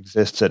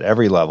exists at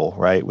every level,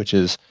 right? Which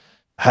is,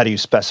 how do you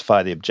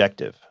specify the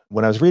objective?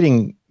 When I was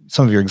reading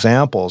some of your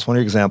examples, one of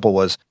your examples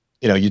was,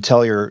 you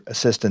tell your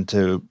assistant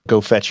to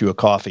go fetch you a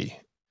coffee,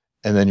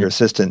 and then your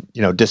assistant,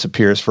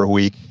 disappears for a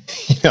week,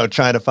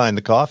 trying to find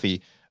the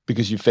coffee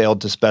because you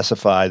failed to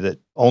specify that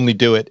only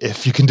do it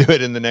if you can do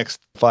it in the next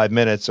 5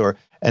 minutes.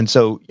 And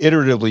so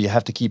iteratively, you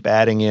have to keep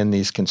adding in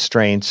these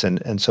constraints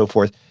and so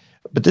forth.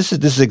 But this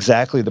is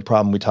exactly the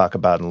problem we talk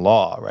about in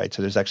law, right?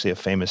 So there's actually a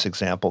famous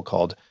example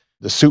called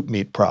the soup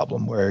meat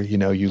problem, where,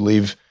 you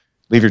leave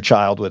your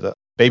child with a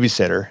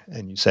babysitter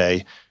and you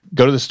say,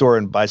 go to the store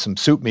and buy some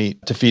soup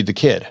meat to feed the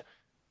kid.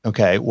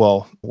 Okay,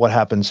 well, what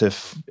happens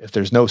if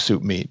there's no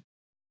soup meat?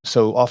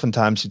 So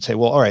oftentimes you'd say,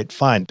 well, all right,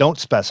 fine, don't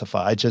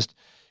specify. Just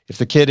if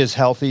the kid is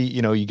healthy,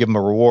 you give them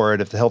a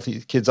reward. If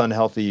the kid's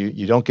unhealthy,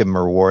 you don't give them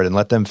a reward, and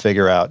let them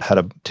figure out how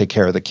to take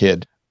care of the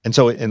kid. And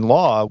so in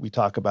law, we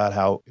talk about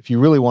how if you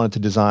really wanted to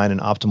design an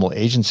optimal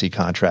agency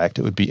contract,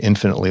 it would be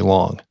infinitely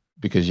long,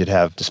 because you'd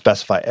have to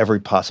specify every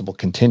possible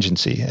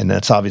contingency. And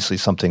that's obviously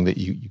something that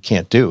you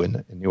can't do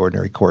in the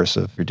ordinary course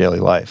of your daily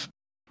life.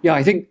 Yeah,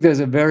 I think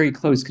there's a very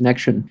close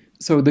connection.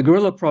 So the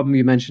gorilla problem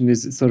you mentioned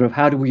is sort of,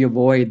 how do we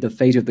avoid the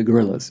fate of the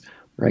gorillas,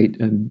 right?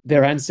 And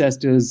their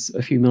ancestors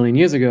a few million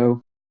years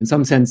ago, in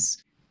some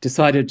sense,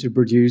 decided to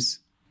produce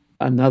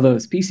another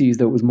species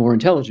that was more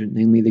intelligent,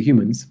 namely the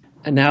humans.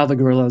 And now the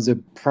gorillas are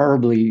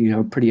probably,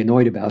 pretty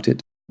annoyed about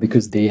it,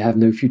 because they have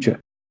no future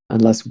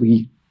unless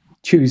we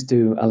choose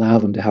to allow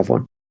them to have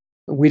one.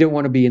 We don't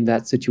want to be in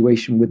that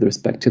situation with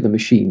respect to the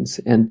machines.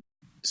 And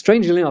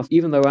strangely enough,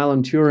 even though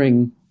Alan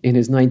Turing, in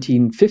his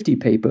 1950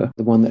 paper,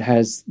 the one that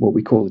has what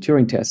we call the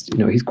Turing test,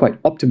 he's quite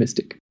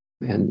optimistic.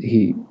 And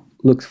he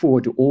looks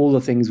forward to all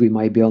the things we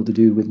might be able to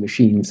do with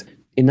machines.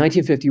 In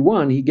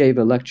 1951, he gave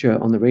a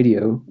lecture on the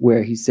radio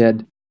where he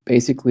said,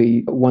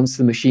 basically, once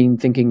the machine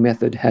thinking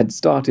method had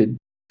started,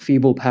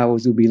 feeble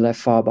powers would be left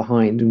far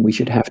behind, and we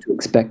should have to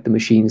expect the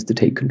machines to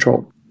take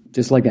control.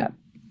 Just like that,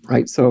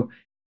 right? So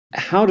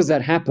how does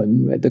that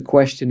happen? Right? The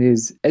question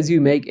is, as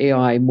you make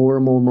AI more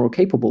and more and more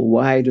capable,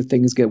 why do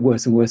things get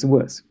worse and worse and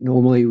worse?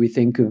 Normally, we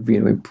think of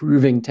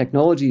improving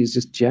technology is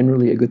just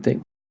generally a good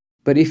thing.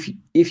 But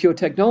if your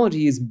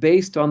technology is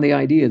based on the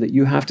idea that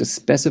you have to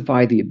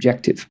specify the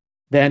objective,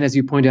 then, as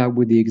you point out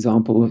with the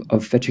example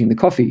of fetching the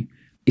coffee,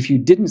 if you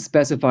didn't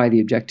specify the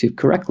objective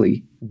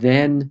correctly,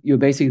 then you're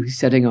basically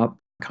setting up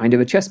kind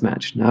of a chess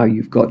match. Now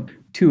you've got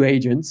two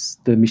agents,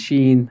 the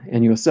machine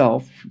and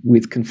yourself,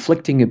 with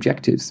conflicting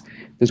objectives.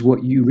 There's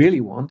what you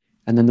really want,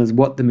 and then there's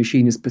what the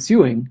machine is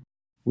pursuing,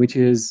 which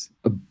is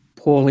a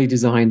poorly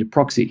designed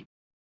proxy.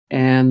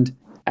 And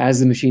as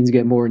the machines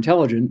get more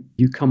intelligent,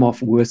 you come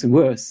off worse and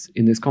worse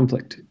in this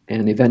conflict.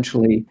 And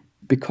eventually,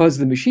 because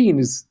the machine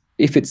is,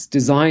 if it's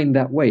designed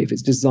that way, if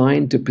it's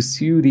designed to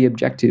pursue the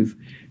objective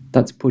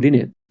that's put in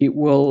it, it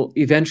will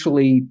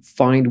eventually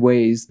find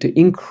ways to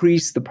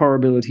increase the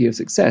probability of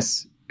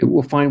success. It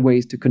will find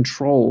ways to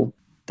control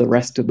the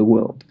rest of the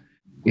world.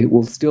 It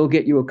will still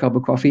get you a cup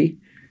of coffee,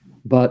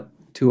 but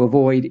to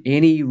avoid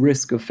any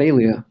risk of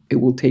failure, it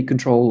will take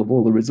control of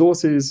all the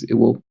resources. It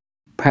will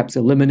perhaps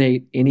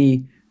eliminate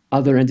any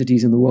other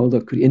entities in the world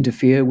that could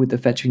interfere with the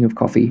fetching of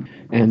coffee,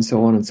 and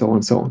so on and so on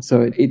and so on.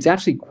 So it's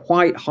actually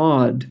quite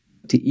hard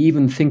to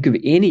even think of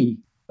any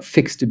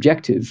fixed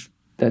objective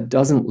that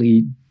doesn't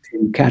lead to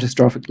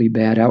catastrophically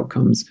bad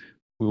outcomes.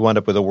 We wind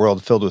up with a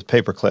world filled with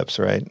paper clips,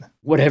 right?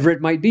 Whatever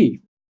it might be.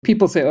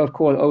 People say, of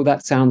course,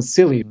 that sounds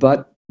silly.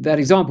 But that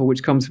example,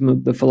 which comes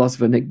from the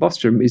philosopher Nick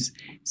Bostrom, is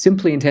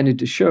simply intended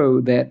to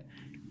show that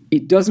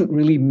it doesn't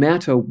really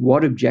matter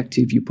what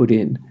objective you put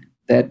in,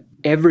 that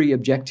every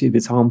objective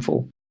is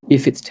harmful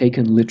if it's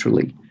taken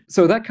literally.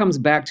 So that comes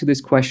back to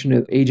this question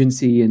of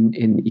agency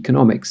in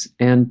economics.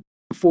 And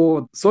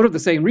for sort of the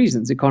same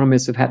reasons,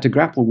 economists have had to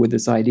grapple with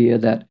this idea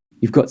that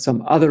you've got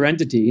some other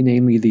entity,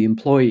 namely the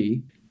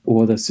employee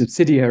or the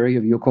subsidiary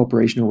of your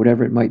corporation or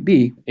whatever it might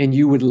be, and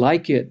you would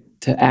like it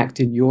to act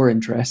in your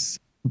interests,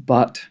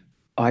 but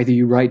either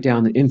you write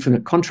down an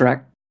infinite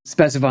contract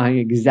specifying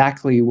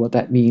exactly what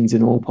that means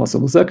in all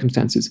possible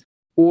circumstances,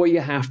 or you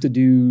have to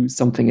do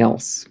something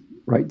else,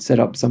 right? Set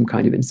up some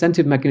kind of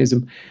incentive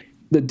mechanism.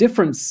 The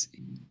difference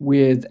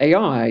with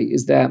AI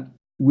is that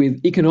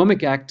with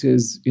economic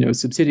actors,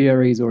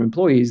 subsidiaries or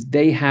employees,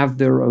 they have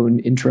their own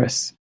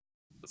interests.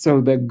 So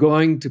they're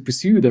going to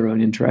pursue their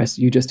own interests.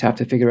 You just have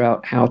to figure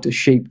out how to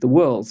shape the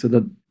world so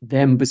that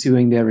them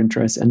pursuing their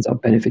interests ends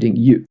up benefiting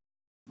you,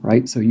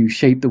 right? So you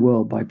shape the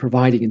world by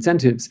providing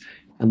incentives,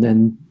 and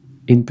then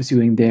in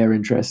pursuing their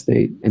interests,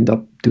 they end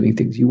up doing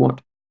things you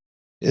want.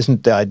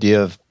 Isn't the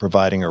idea of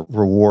providing a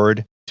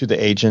reward to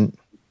the agent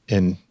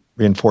in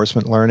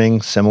reinforcement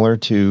learning similar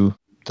to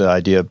the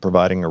idea of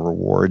providing a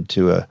reward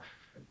to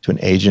an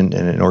agent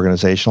in an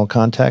organizational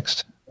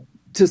context?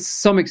 To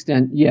some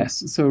extent,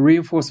 yes. So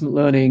reinforcement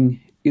learning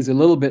is a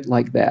little bit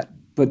like that.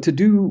 But to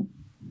do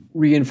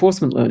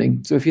reinforcement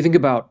learning, so if you think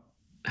about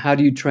how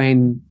do you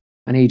train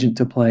an agent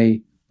to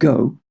play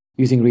Go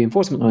using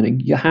reinforcement learning,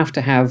 you have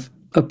to have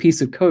a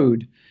piece of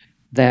code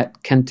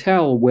that can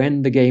tell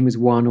when the game is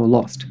won or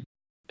lost,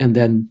 and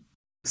then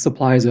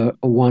supplies a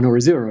 1 or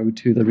a 0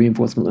 to the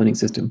reinforcement learning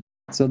system.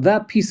 So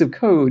that piece of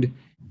code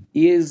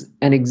is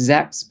an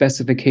exact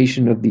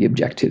specification of the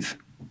objective.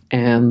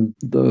 And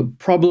the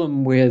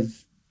problem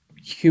with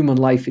human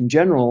life in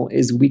general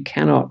is we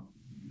cannot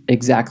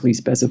exactly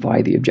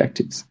specify the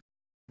objectives.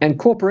 And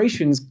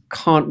corporations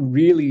can't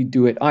really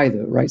do it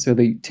either, right? So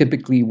they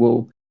typically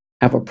will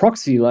have a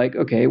proxy like,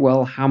 okay,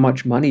 well, how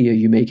much money are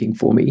you making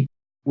for me?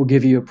 We'll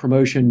give you a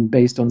promotion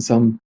based on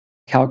some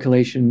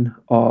calculation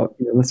of,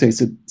 let's say,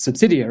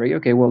 subsidiary.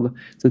 Okay, well, the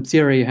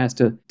subsidiary has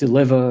to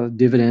deliver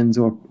dividends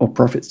or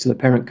profits to the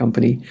parent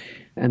company,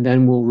 and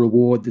then we'll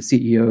reward the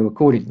CEO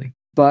accordingly.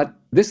 But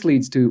this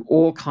leads to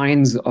all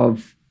kinds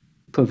of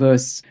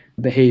perverse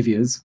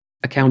behaviors,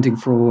 accounting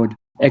fraud,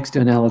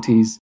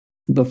 externalities.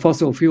 The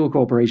fossil fuel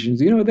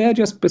corporations, they're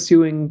just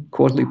pursuing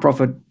quarterly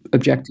profit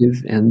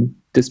objectives and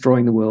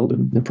destroying the world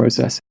in the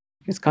process.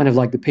 It's kind of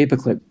like the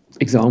paperclip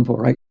example,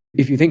 right?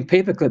 If you think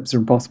paperclips are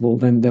impossible,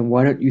 then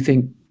why don't you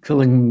think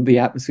filling the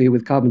atmosphere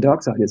with carbon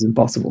dioxide is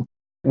impossible?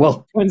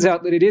 Well, it turns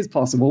out that it is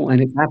possible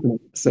and it's happening.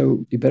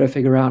 So you better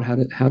figure out how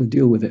to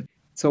deal with it.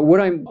 So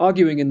what I'm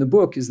arguing in the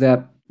book is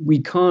that we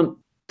can't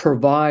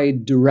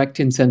provide direct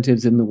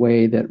incentives in the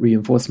way that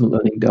reinforcement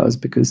learning does,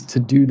 because to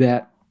do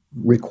that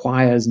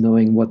requires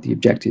knowing what the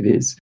objective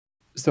is.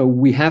 So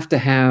we have to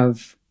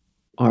have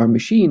our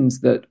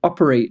machines that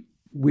operate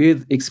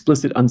with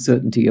explicit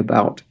uncertainty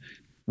about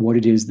what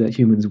it is that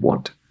humans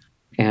want.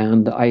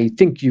 And I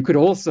think you could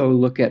also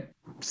look at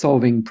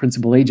solving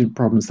principal agent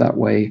problems that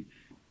way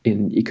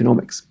in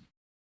economics.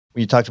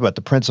 When you talked about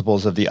the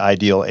principles of the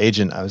ideal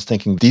agent, I was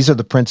thinking these are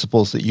the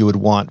principles that you would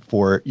want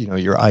for,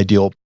 your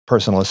ideal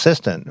personal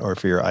assistant or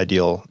for your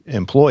ideal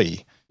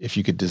employee, if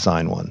you could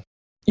design one.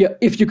 Yeah,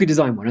 if you could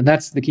design one. And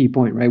that's the key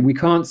point, right? We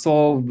can't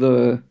solve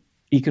the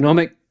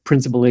economic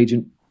principal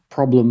agent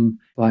problem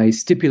by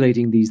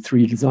stipulating these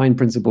 3 design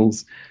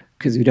principles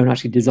because we don't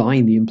actually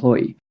design the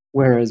employee.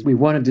 Whereas we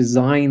want to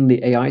design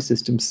the AI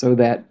system so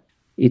that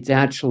it's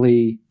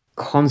actually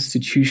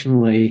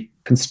constitutionally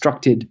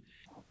constructed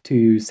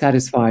to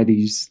satisfy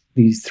these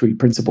 3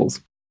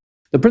 principles.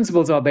 The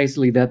principles are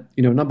basically that,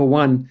 number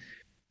one,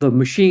 the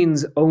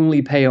machine's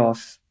only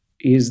payoff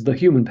is the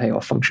human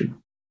payoff function.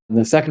 And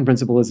the second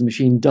principle is the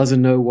machine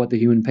doesn't know what the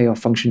human payoff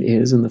function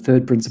is. And the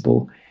third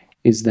principle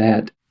is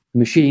that the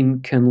machine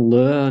can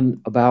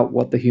learn about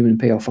what the human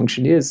payoff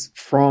function is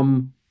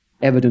from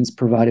evidence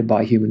provided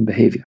by human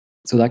behavior.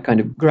 So that kind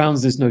of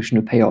grounds this notion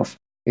of payoff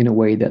in a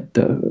way that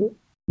the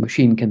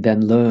machine can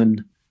then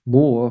learn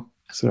more,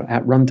 sort of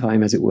at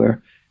runtime, as it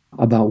were,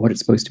 about what it's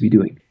supposed to be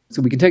doing.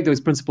 So we can take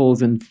those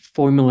principles and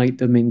formulate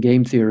them in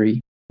game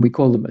theory. We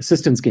call them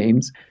assistance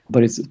games,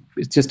 but it's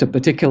just a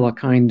particular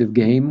kind of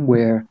game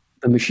where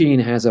the machine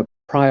has a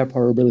prior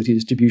probability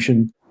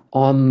distribution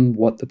on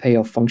what the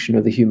payoff function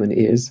of the human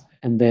is,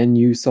 and then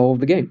you solve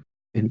the game.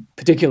 In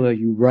particular,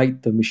 you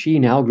write the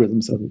machine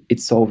algorithms of it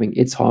solving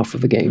its half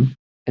of the game,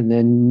 and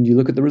then you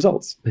look at the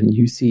results, and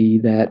you see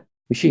that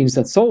machines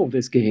that solve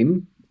this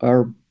game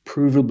are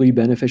provably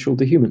beneficial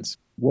to humans.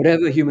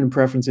 Whatever human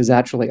preferences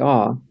actually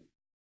are,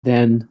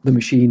 then the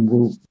machine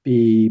will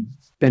be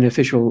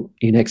beneficial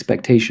in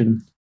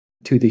expectation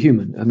to the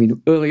human. I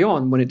mean, early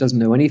on, when it doesn't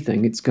know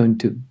anything, it's going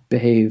to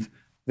behave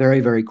very,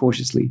 very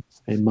cautiously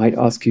and might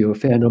ask you a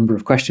fair number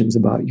of questions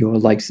about your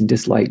likes and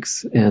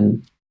dislikes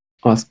and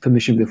ask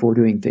permission before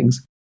doing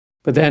things.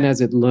 But then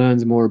as it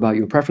learns more about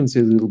your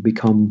preferences, it'll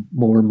become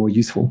more and more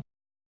useful.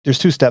 There's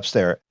two steps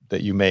there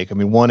that you make. I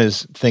mean, one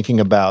is thinking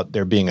about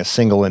there being a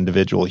single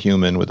individual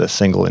human with a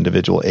single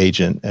individual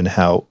agent and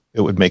how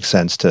it would make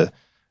sense to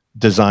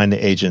design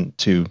the agent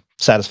to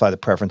satisfy the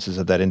preferences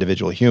of that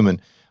individual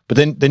human. But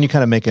then you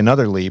kind of make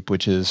another leap,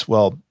 which is,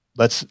 well,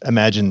 let's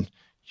imagine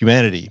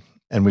humanity.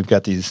 And we've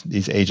got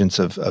these agents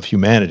of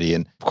humanity.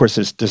 And of course,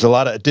 there's a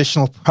lot of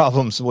additional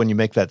problems when you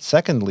make that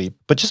second leap.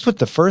 But just with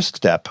the first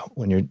step,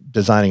 when you're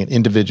designing an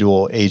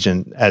individual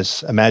agent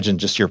as imagine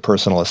just your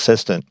personal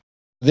assistant,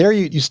 there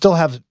you still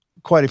have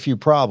quite a few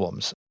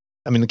problems.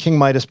 I mean, the King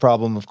Midas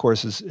problem, of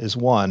course, is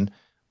one.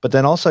 But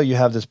then also you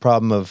have this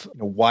problem of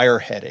wire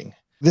heading.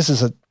 This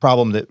is a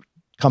problem that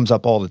comes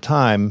up all the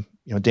time.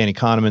 Danny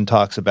Kahneman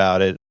talks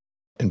about it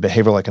in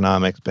behavioral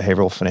economics,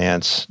 behavioral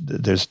finance.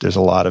 There's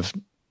a lot of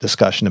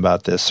discussion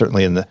about this,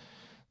 certainly in the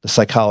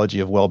psychology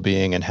of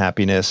well-being and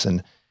happiness.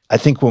 And I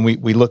think when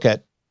we look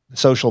at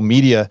social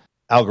media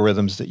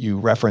algorithms that you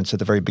reference at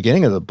the very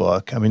beginning of the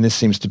book, I mean, this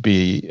seems to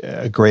be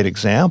a great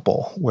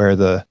example where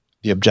the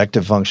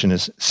objective function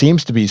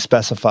seems to be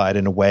specified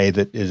in a way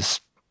that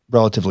is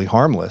relatively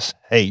harmless.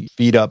 Hey,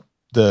 feed up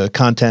the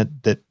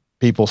content that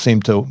people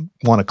seem to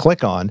want to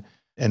click on,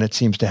 and it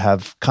seems to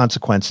have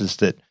consequences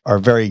that are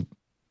very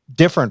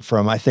different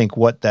from, I think,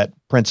 what that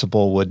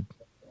principle would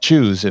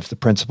choose if the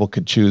principle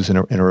could choose in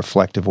a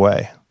reflective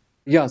way.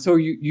 Yeah, so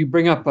you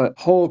bring up a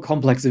whole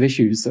complex of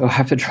issues, so I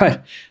have to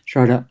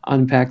try to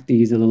unpack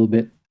these a little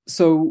bit.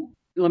 So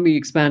let me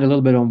expand a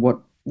little bit on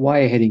what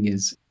wireheading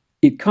is.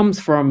 It comes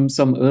from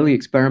some early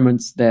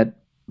experiments that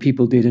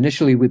people did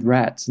initially with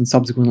rats and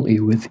subsequently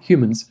with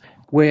humans,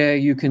 where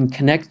you can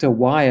connect a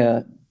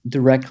wire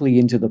directly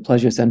into the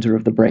pleasure center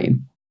of the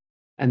brain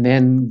and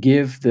then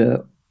give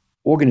the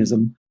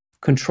organism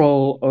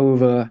control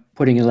over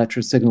putting an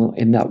electrical signal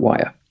in that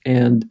wire.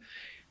 And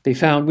they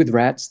found with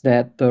rats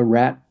that the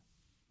rat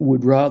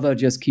would rather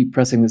just keep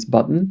pressing this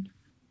button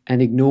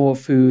and ignore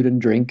food and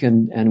drink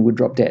and would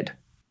drop dead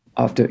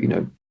after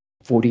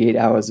 48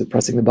 hours of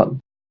pressing the button.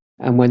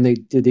 And when they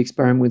did the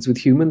experiments with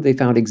humans, they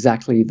found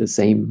exactly the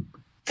same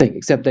thing,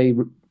 except they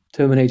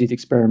terminated the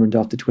experiment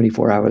after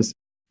 24 hours.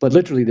 But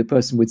literally, the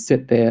person would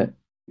sit there.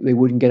 They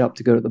wouldn't get up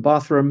to go to the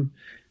bathroom.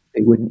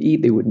 They wouldn't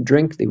eat. They wouldn't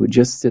drink. They would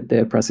just sit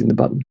there pressing the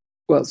button.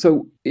 Well,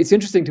 so it's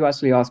interesting to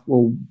actually ask,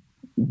 well,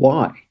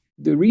 why?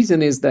 The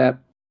reason is that,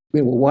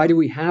 why do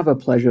we have a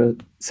pleasure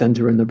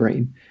center in the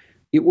brain?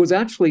 It was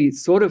actually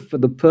sort of for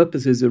the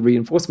purposes of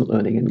reinforcement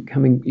learning.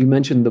 And you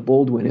mentioned the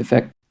Baldwin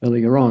effect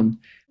earlier on.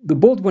 The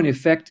Baldwin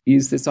effect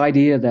is this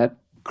idea that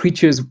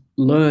creatures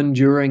learn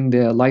during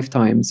their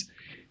lifetimes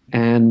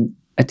and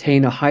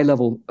attain a high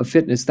level of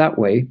fitness that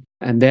way,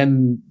 and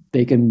then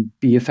they can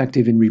be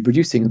effective in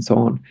reproducing and so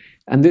on.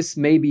 And this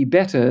may be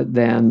better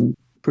than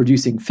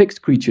producing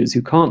fixed creatures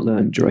who can't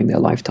learn during their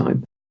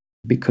lifetime,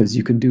 because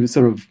you can do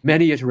sort of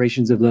many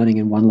iterations of learning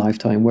in one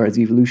lifetime, whereas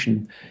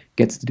evolution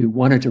gets to do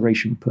one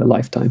iteration per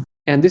lifetime.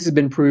 And this has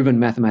been proven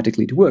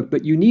mathematically to work,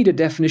 but you need a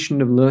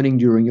definition of learning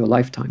during your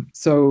lifetime.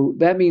 So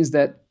that means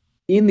that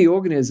in the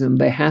organism,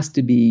 there has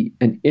to be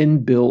an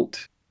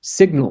inbuilt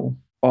signal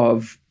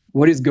of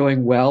what is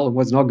going well and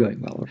what's not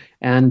going well.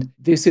 And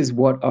this is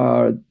what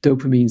our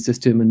dopamine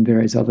system and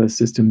various other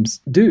systems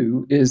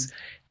do, is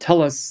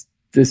tell us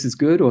this is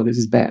good or this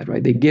is bad,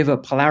 right? They give a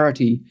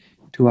polarity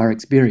to our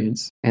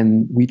experience,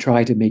 and we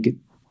try to make it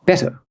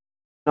better.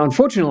 Now,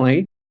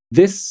 unfortunately,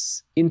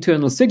 this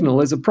internal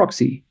signal is a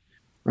proxy,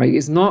 right?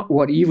 It's not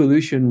what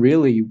evolution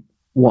really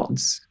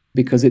wants,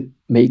 because it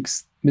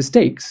makes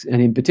mistakes.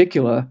 And in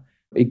particular,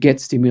 it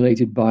gets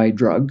stimulated by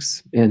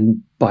drugs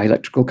and by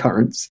electrical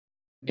currents.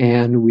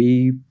 And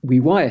we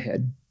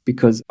wirehead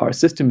because our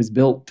system is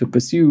built to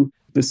pursue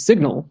the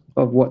signal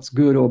of what's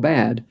good or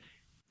bad,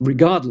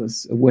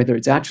 regardless of whether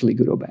it's actually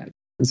good or bad.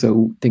 And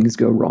so things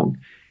go wrong.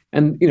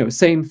 And,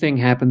 same thing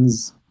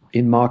happens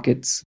in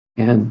markets.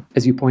 And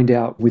as you point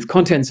out, with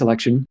content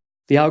selection,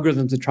 the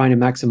algorithms are trying to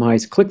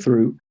maximize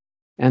click-through.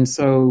 And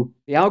so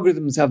the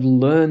algorithms have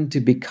learned to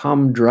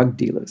become drug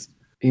dealers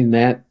in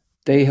that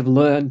they have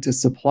learned to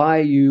supply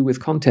you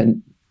with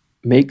content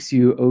makes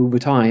you over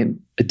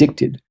time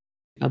addicted.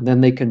 And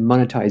then they can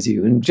monetize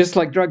you. And just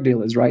like drug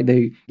dealers, right?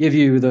 They give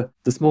you the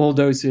small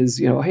doses,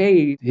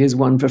 hey, here's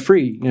one for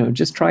free,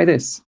 just try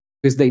this.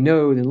 Because they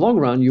know in the long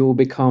run, you'll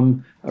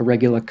become a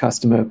regular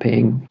customer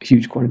paying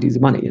huge quantities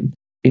of money. And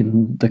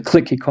in the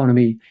click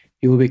economy,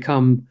 you will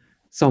become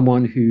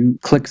someone who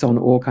clicks on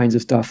all kinds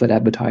of stuff that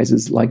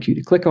advertisers like you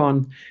to click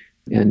on.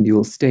 And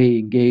you'll stay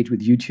engaged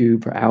with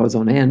YouTube for hours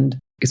on end,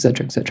 et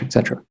cetera, et cetera, et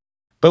cetera.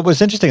 But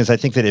what's interesting is I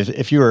think that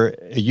if you were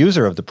a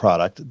user of the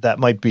product, that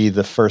might be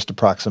the first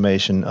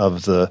approximation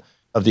of the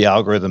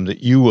algorithm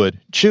that you would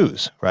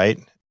choose, right?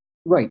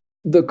 Right.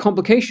 The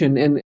complication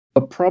and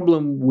a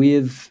problem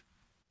with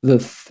the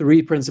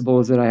three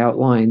principles that I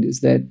outlined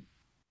is that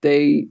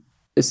they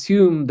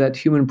assume that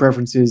human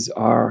preferences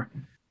are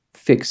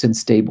fixed and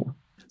stable.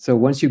 So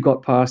once you've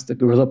got past the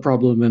gorilla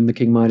problem and the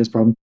King Midas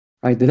problem,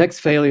 right, the next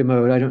failure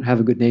mode, I don't have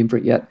a good name for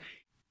it yet,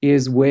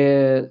 is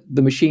where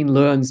the machine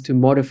learns to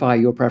modify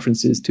your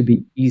preferences to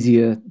be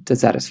easier to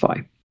satisfy.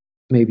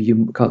 Maybe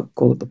you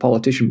call it the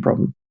politician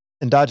problem.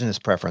 Endogenous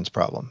preference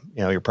problem.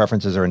 Your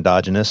preferences are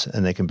endogenous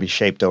and they can be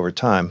shaped over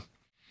time.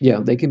 Yeah,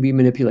 they can be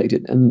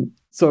manipulated. And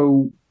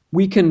so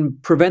we can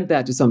prevent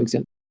that to some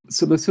extent.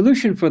 So the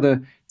solution for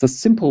the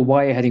simple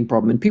wire-heading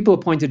problem, and people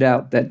have pointed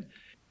out that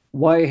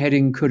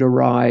wire-heading could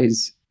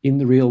arise in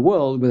the real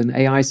world with an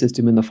AI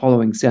system in the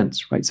following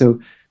sense, right? So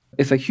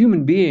if a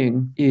human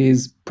being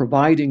is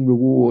providing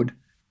reward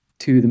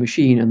to the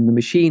machine and the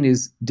machine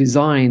is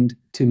designed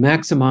to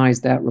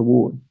maximize that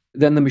reward,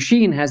 then the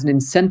machine has an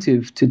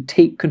incentive to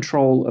take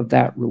control of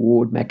that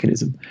reward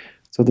mechanism.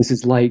 So this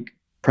is like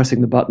pressing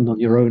the button on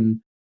your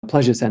own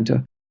pleasure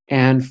center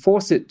and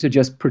force it to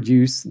just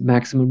produce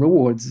maximum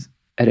rewards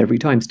at every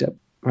time step,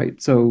 right?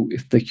 So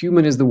if the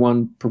human is the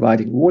one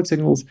providing reward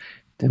signals,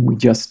 then we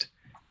just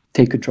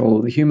take control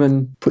of the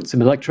human, put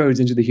some electrodes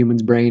into the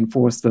human's brain,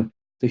 force the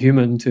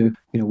human to,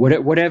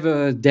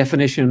 whatever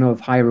definition of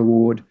high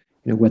reward,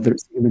 whether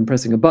it's the human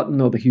pressing a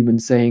button or the human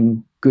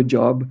saying good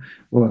job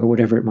or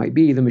whatever it might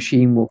be, the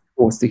machine will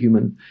force the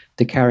human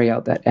to carry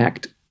out that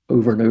act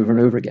over and over and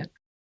over again.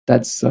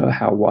 That's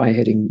how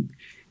wire-heading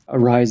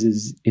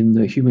arises in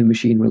the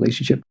human-machine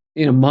relationship.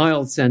 In a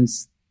mild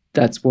sense,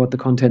 that's what the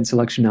content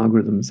selection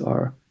algorithms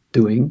are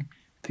doing.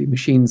 The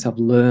machines have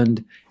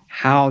learned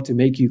how to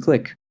make you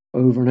click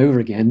over and over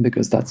again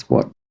because that's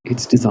what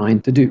it's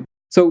designed to do.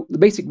 So the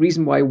basic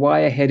reason why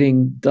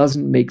wire-heading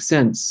doesn't make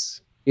sense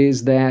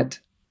is that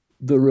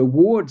the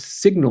reward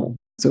signal,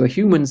 so a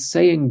human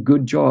saying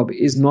good job,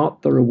 is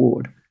not the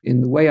reward.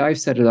 In the way I've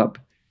set it up,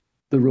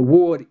 the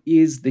reward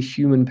is the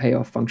human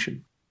payoff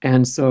function.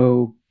 And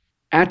so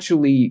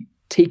actually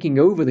taking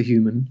over the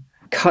human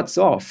cuts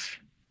off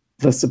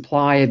the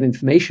supply of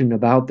information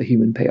about the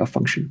human payoff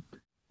function.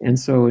 And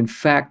so, in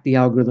fact, the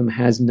algorithm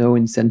has no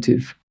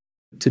incentive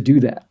to do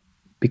that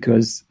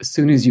because as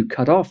soon as you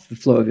cut off the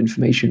flow of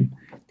information,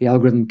 the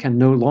algorithm can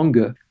no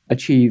longer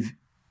achieve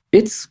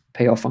its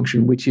payoff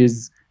function, which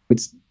is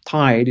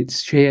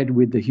it's shared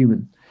with the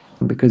human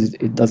because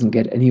it doesn't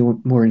get any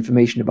more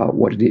information about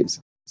what it is.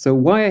 So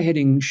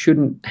wire-heading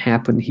shouldn't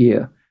happen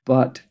here,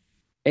 but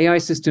AI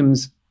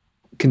systems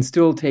can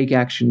still take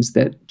actions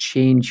that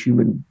change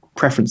human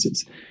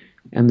preferences.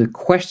 And the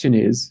question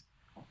is,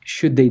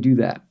 should they do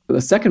that?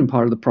 The second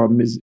part of the problem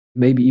is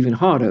maybe even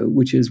harder,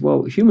 which is,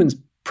 well, humans'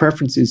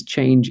 preferences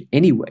change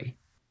anyway.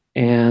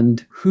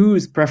 And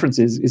whose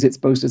preferences is it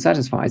supposed to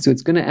satisfy? So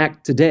it's going to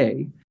act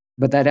today,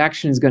 but that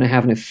action is going to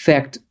have an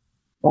effect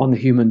on the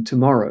human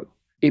tomorrow.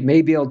 It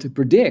may be able to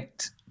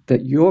predict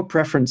that your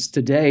preference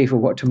today for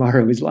what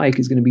tomorrow is like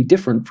is going to be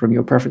different from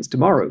your preference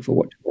tomorrow for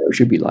what tomorrow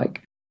should be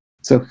like.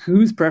 So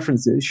whose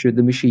preferences should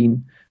the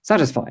machine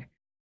satisfy?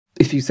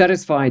 If you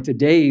satisfy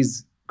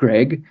today's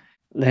Greg,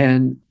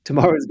 then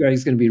tomorrow's Greg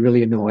is going to be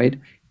really annoyed.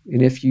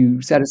 And if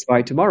you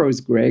satisfy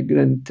tomorrow's Greg,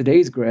 then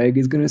today's Greg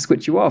is going to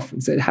switch you off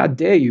and say, how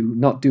dare you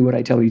not do what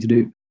I tell you to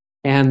do?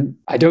 And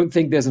I don't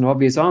think there's an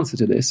obvious answer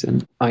to this.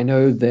 And I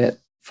know that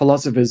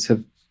philosophers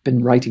have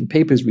been writing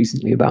papers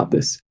recently about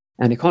this,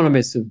 and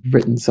economists have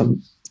written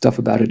some stuff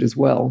about it as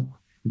well.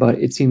 But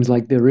it seems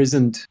like there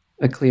isn't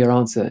a clear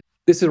answer.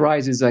 This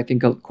arises, I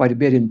think, quite a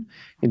bit in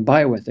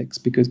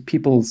bioethics because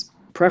people's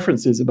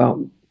preferences about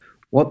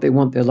what they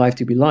want their life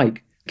to be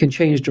like can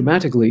change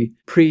dramatically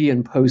pre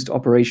and post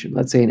operation.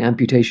 Let's say an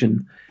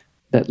amputation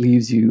that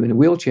leaves you in a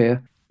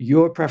wheelchair,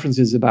 your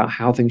preferences about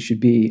how things should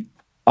be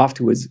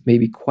afterwards may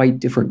be quite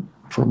different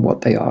from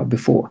what they are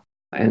before.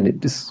 And it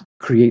just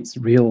creates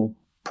real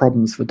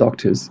problems for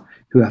doctors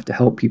who have to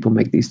help people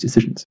make these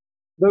decisions.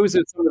 Those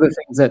are some of the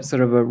things that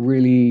sort of are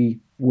really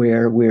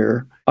where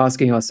we're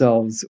asking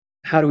ourselves,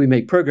 how do we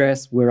make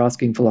progress? We're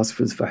asking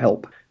philosophers for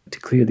help to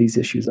clear these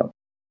issues up.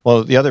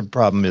 Well, the other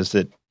problem is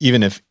that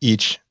even if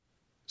each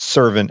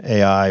servant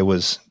AI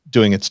was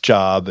doing its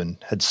job and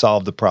had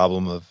solved the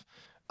problem of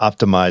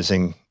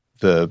optimizing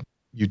the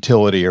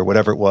utility or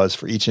whatever it was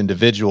for each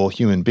individual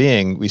human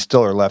being, we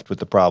still are left with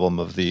the problem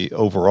of the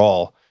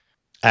overall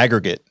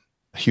aggregate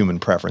human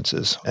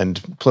preferences.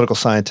 And political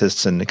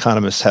scientists and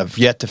economists have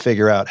yet to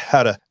figure out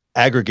how to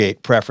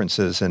aggregate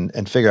preferences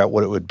and figure out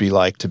what it would be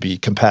like to be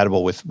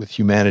compatible with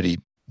humanity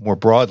more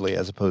broadly,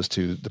 as opposed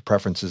to the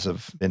preferences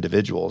of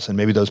individuals. And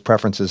maybe those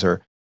preferences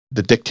are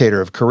the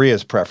dictator of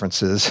Korea's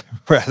preferences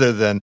rather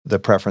than the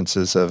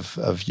preferences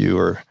of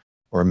you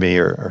or me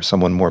or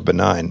someone more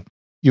benign.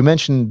 You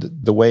mentioned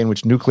the way in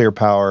which nuclear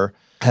power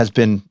has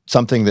been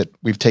something that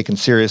we've taken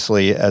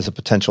seriously as a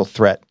potential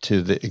threat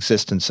to the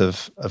existence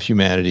of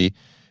humanity.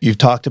 You've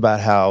talked about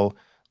how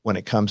when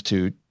it comes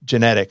to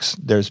genetics,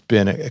 there's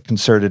been a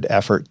concerted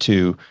effort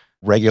to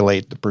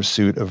regulate the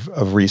pursuit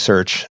of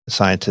research.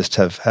 Scientists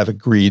have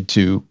agreed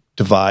to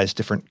devise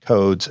different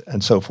codes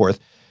and so forth.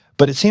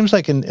 But it seems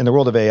like in the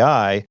world of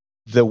AI,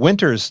 the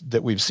winters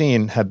that we've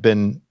seen have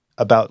been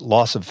about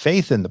loss of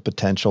faith in the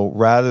potential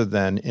rather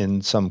than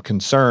in some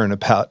concern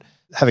about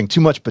having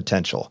too much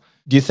potential.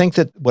 Do you think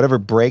that whatever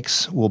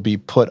brakes will be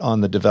put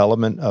on the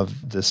development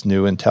of this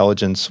new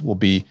intelligence will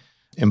be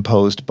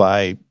imposed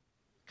by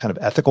kind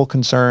of ethical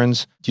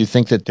concerns? Do you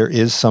think that there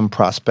is some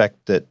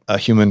prospect that a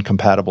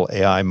human-compatible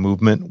AI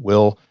movement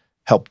will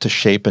help to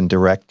shape and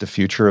direct the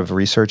future of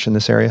research in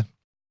this area?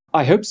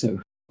 I hope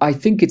so. I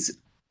think it's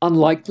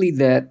unlikely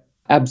that,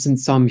 absent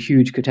some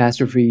huge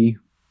catastrophe,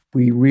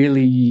 we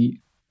really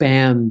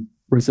ban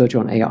research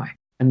on AI.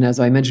 And as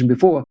I mentioned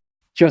before,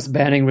 just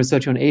banning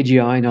research on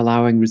AGI and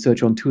allowing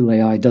research on tool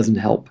AI doesn't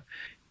help.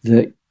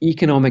 The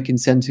economic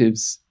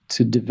incentives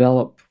to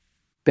develop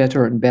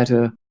better and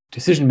better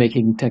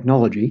decision-making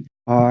technology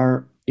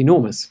are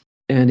enormous.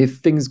 And if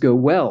things go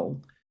well,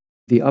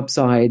 the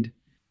upside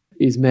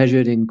is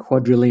measured in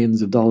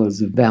quadrillions of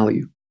dollars of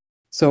value.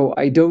 So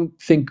I don't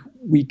think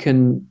we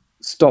can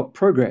stop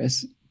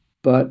progress,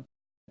 but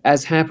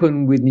as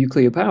happened with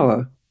nuclear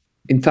power,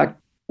 in fact,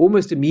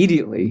 almost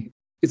immediately,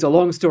 it's a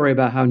long story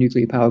about how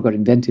nuclear power got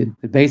invented.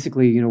 But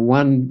basically,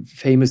 one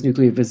famous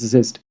nuclear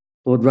physicist,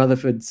 Lord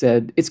Rutherford,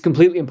 said, it's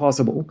completely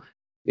impossible.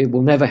 It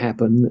will never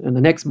happen. And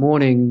the next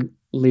morning,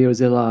 Leo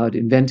Szilard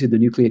invented the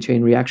nuclear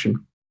chain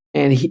reaction.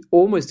 And he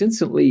almost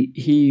instantly,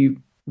 he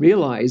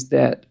realized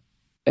that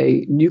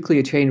a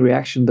nuclear chain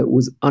reaction that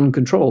was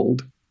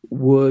uncontrolled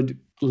would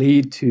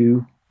lead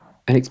to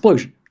an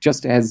explosion,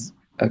 just as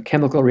a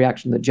chemical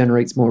reaction that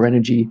generates more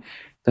energy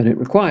than it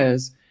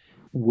requires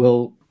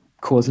will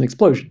cause an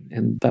explosion.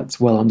 And that's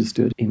well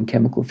understood in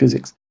chemical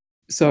physics.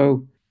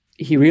 So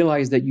he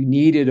realized that you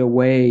needed a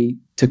way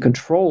to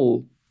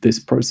control this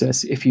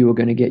process if you were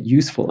going to get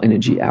useful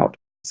energy out.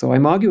 So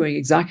I'm arguing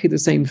exactly the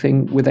same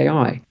thing with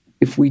AI.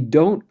 If we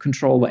don't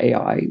control the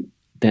AI,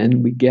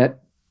 then we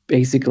get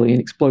basically an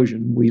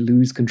explosion. We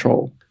lose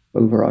control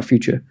over our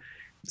future.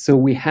 So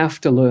we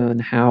have to learn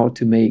how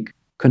to make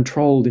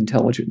controlled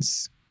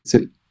intelligence.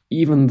 So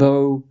even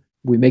though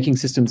we're making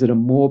systems that are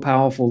more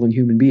powerful than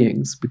human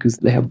beings because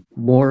they have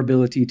more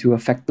ability to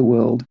affect the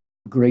world,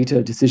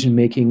 greater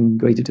decision-making,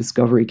 greater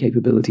discovery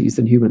capabilities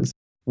than humans,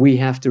 we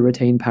have to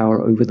retain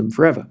power over them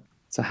forever.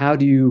 So how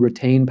do you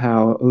retain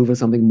power over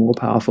something more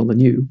powerful than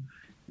you?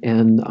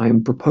 And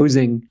I'm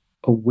proposing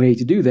a way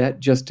to do that,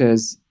 just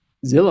as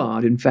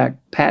Szilard, in fact,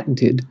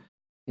 patented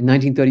in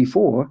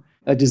 1934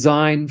 a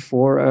design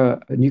for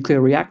a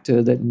nuclear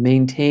reactor that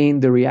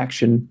maintained the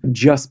reaction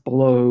just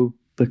below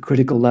the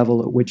critical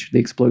level at which the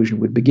explosion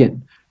would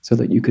begin, so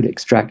that you could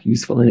extract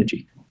useful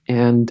energy.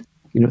 And,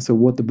 so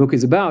what the book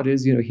is about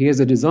is, here's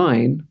a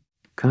design,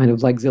 kind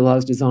of like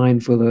Szilard's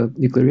design for the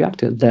nuclear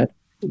reactor, that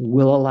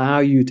will allow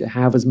you to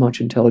have as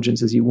much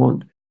intelligence as you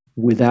want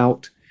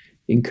without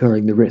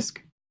incurring the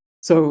risk.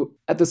 So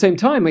at the same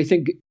time, I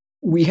think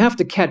we have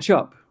to catch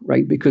up,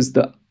 right? Because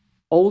the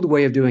old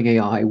way of doing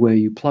AI, where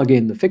you plug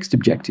in the fixed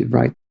objective,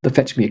 right? The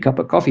fetch me a cup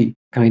of coffee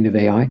kind of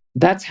AI,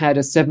 that's had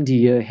a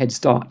 70-year head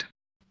start.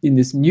 In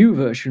this new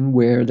version,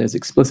 where there's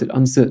explicit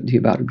uncertainty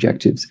about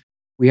objectives,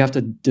 we have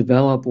to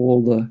develop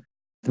all the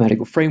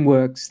mathematical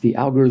frameworks, the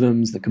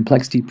algorithms, the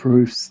complexity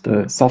proofs,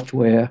 the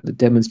software, the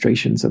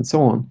demonstrations, and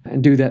so on,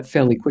 and do that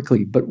fairly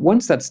quickly. But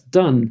once that's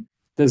done,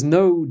 there's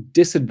no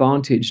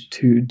disadvantage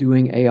to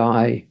doing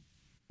AI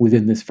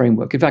within this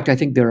framework. In fact, I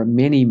think there are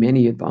many,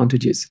 many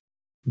advantages.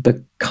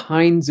 The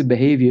kinds of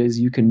behaviors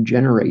you can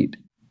generate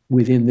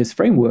within this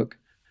framework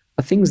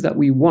are things that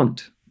we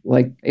want,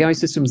 like AI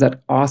systems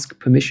that ask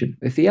permission.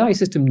 If the AI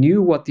system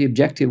knew what the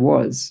objective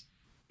was,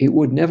 it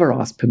would never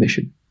ask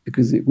permission,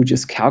 because it would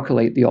just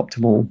calculate the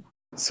optimal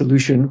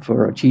solution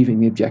for achieving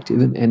the objective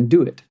and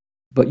do it.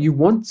 But you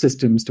want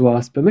systems to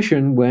ask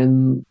permission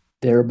when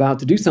they're about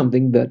to do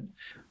something that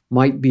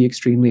might be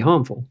extremely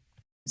harmful.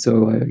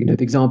 So, the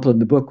example in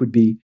the book would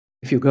be,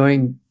 if you're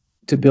going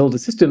to build a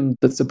system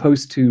that's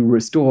supposed to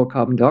restore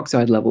carbon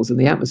dioxide levels in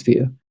the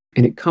atmosphere,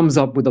 and it comes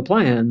up with a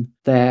plan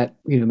that,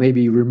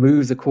 maybe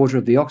removes a quarter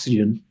of the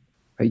oxygen,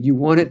 right? You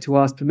want it to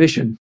ask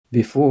permission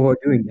before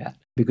doing that,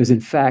 because in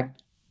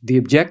fact, the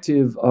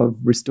objective of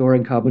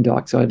restoring carbon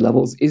dioxide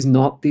levels is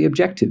not the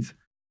objective.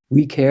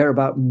 We care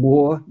about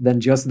more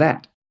than just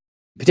that.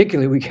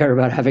 Particularly, we care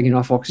about having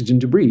enough oxygen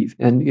to breathe.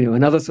 And,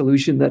 another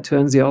solution that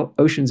turns the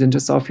oceans into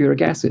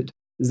sulfuric acid.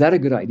 Is that a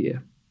good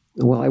idea?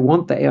 Well, I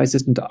want the AI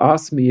system to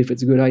ask me if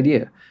it's a good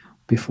idea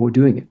before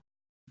doing it.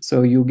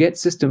 So you'll get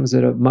systems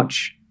that are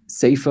much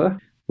safer,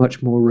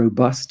 much more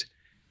robust,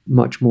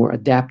 much more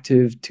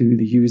adaptive to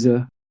the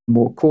user,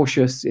 more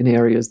cautious in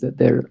areas that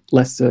they're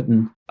less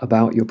certain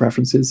about your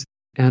preferences.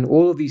 And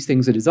all of these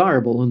things are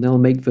desirable, and they'll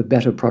make for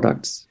better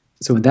products.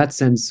 So in that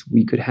sense,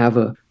 we could have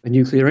a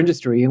nuclear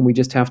industry, and we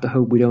just have to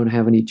hope we don't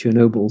have any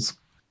Chernobyls.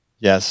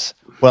 Yes.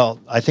 Well,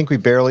 I think we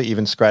barely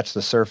even scratched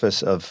the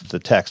surface of the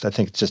text. I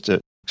think it's just an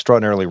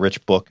extraordinarily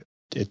rich book.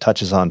 It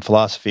touches on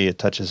philosophy, it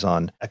touches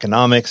on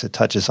economics, it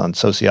touches on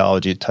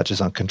sociology, it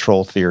touches on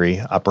control theory,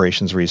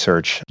 operations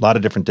research, a lot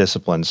of different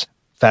disciplines.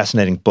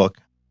 Fascinating book.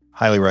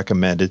 Highly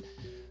recommended.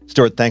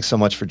 Stuart, thanks so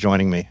much for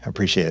joining me. I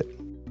appreciate it.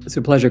 It's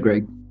a pleasure,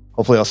 Greg.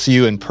 Hopefully I'll see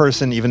you in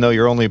person, even though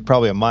you're only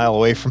probably a mile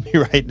away from me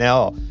right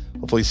now. I'll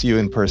hopefully see you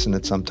in person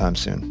at some time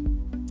soon.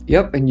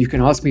 Yep, and you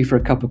can ask me for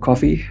a cup of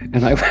coffee,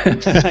 and I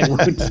won't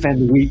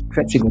spend a week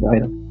fetching it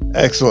either.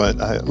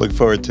 Excellent. I look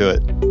forward to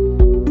it.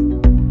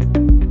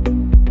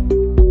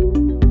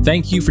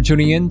 Thank you for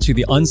tuning in to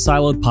the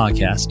Unsiloed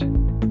podcast.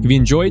 If you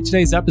enjoyed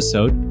today's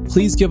episode,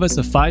 please give us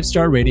a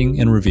 5-star rating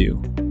and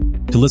review.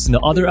 To listen to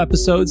other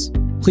episodes,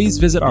 please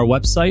visit our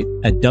website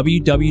at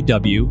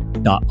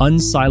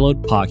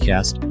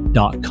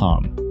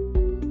www.unsiloedpodcast.com.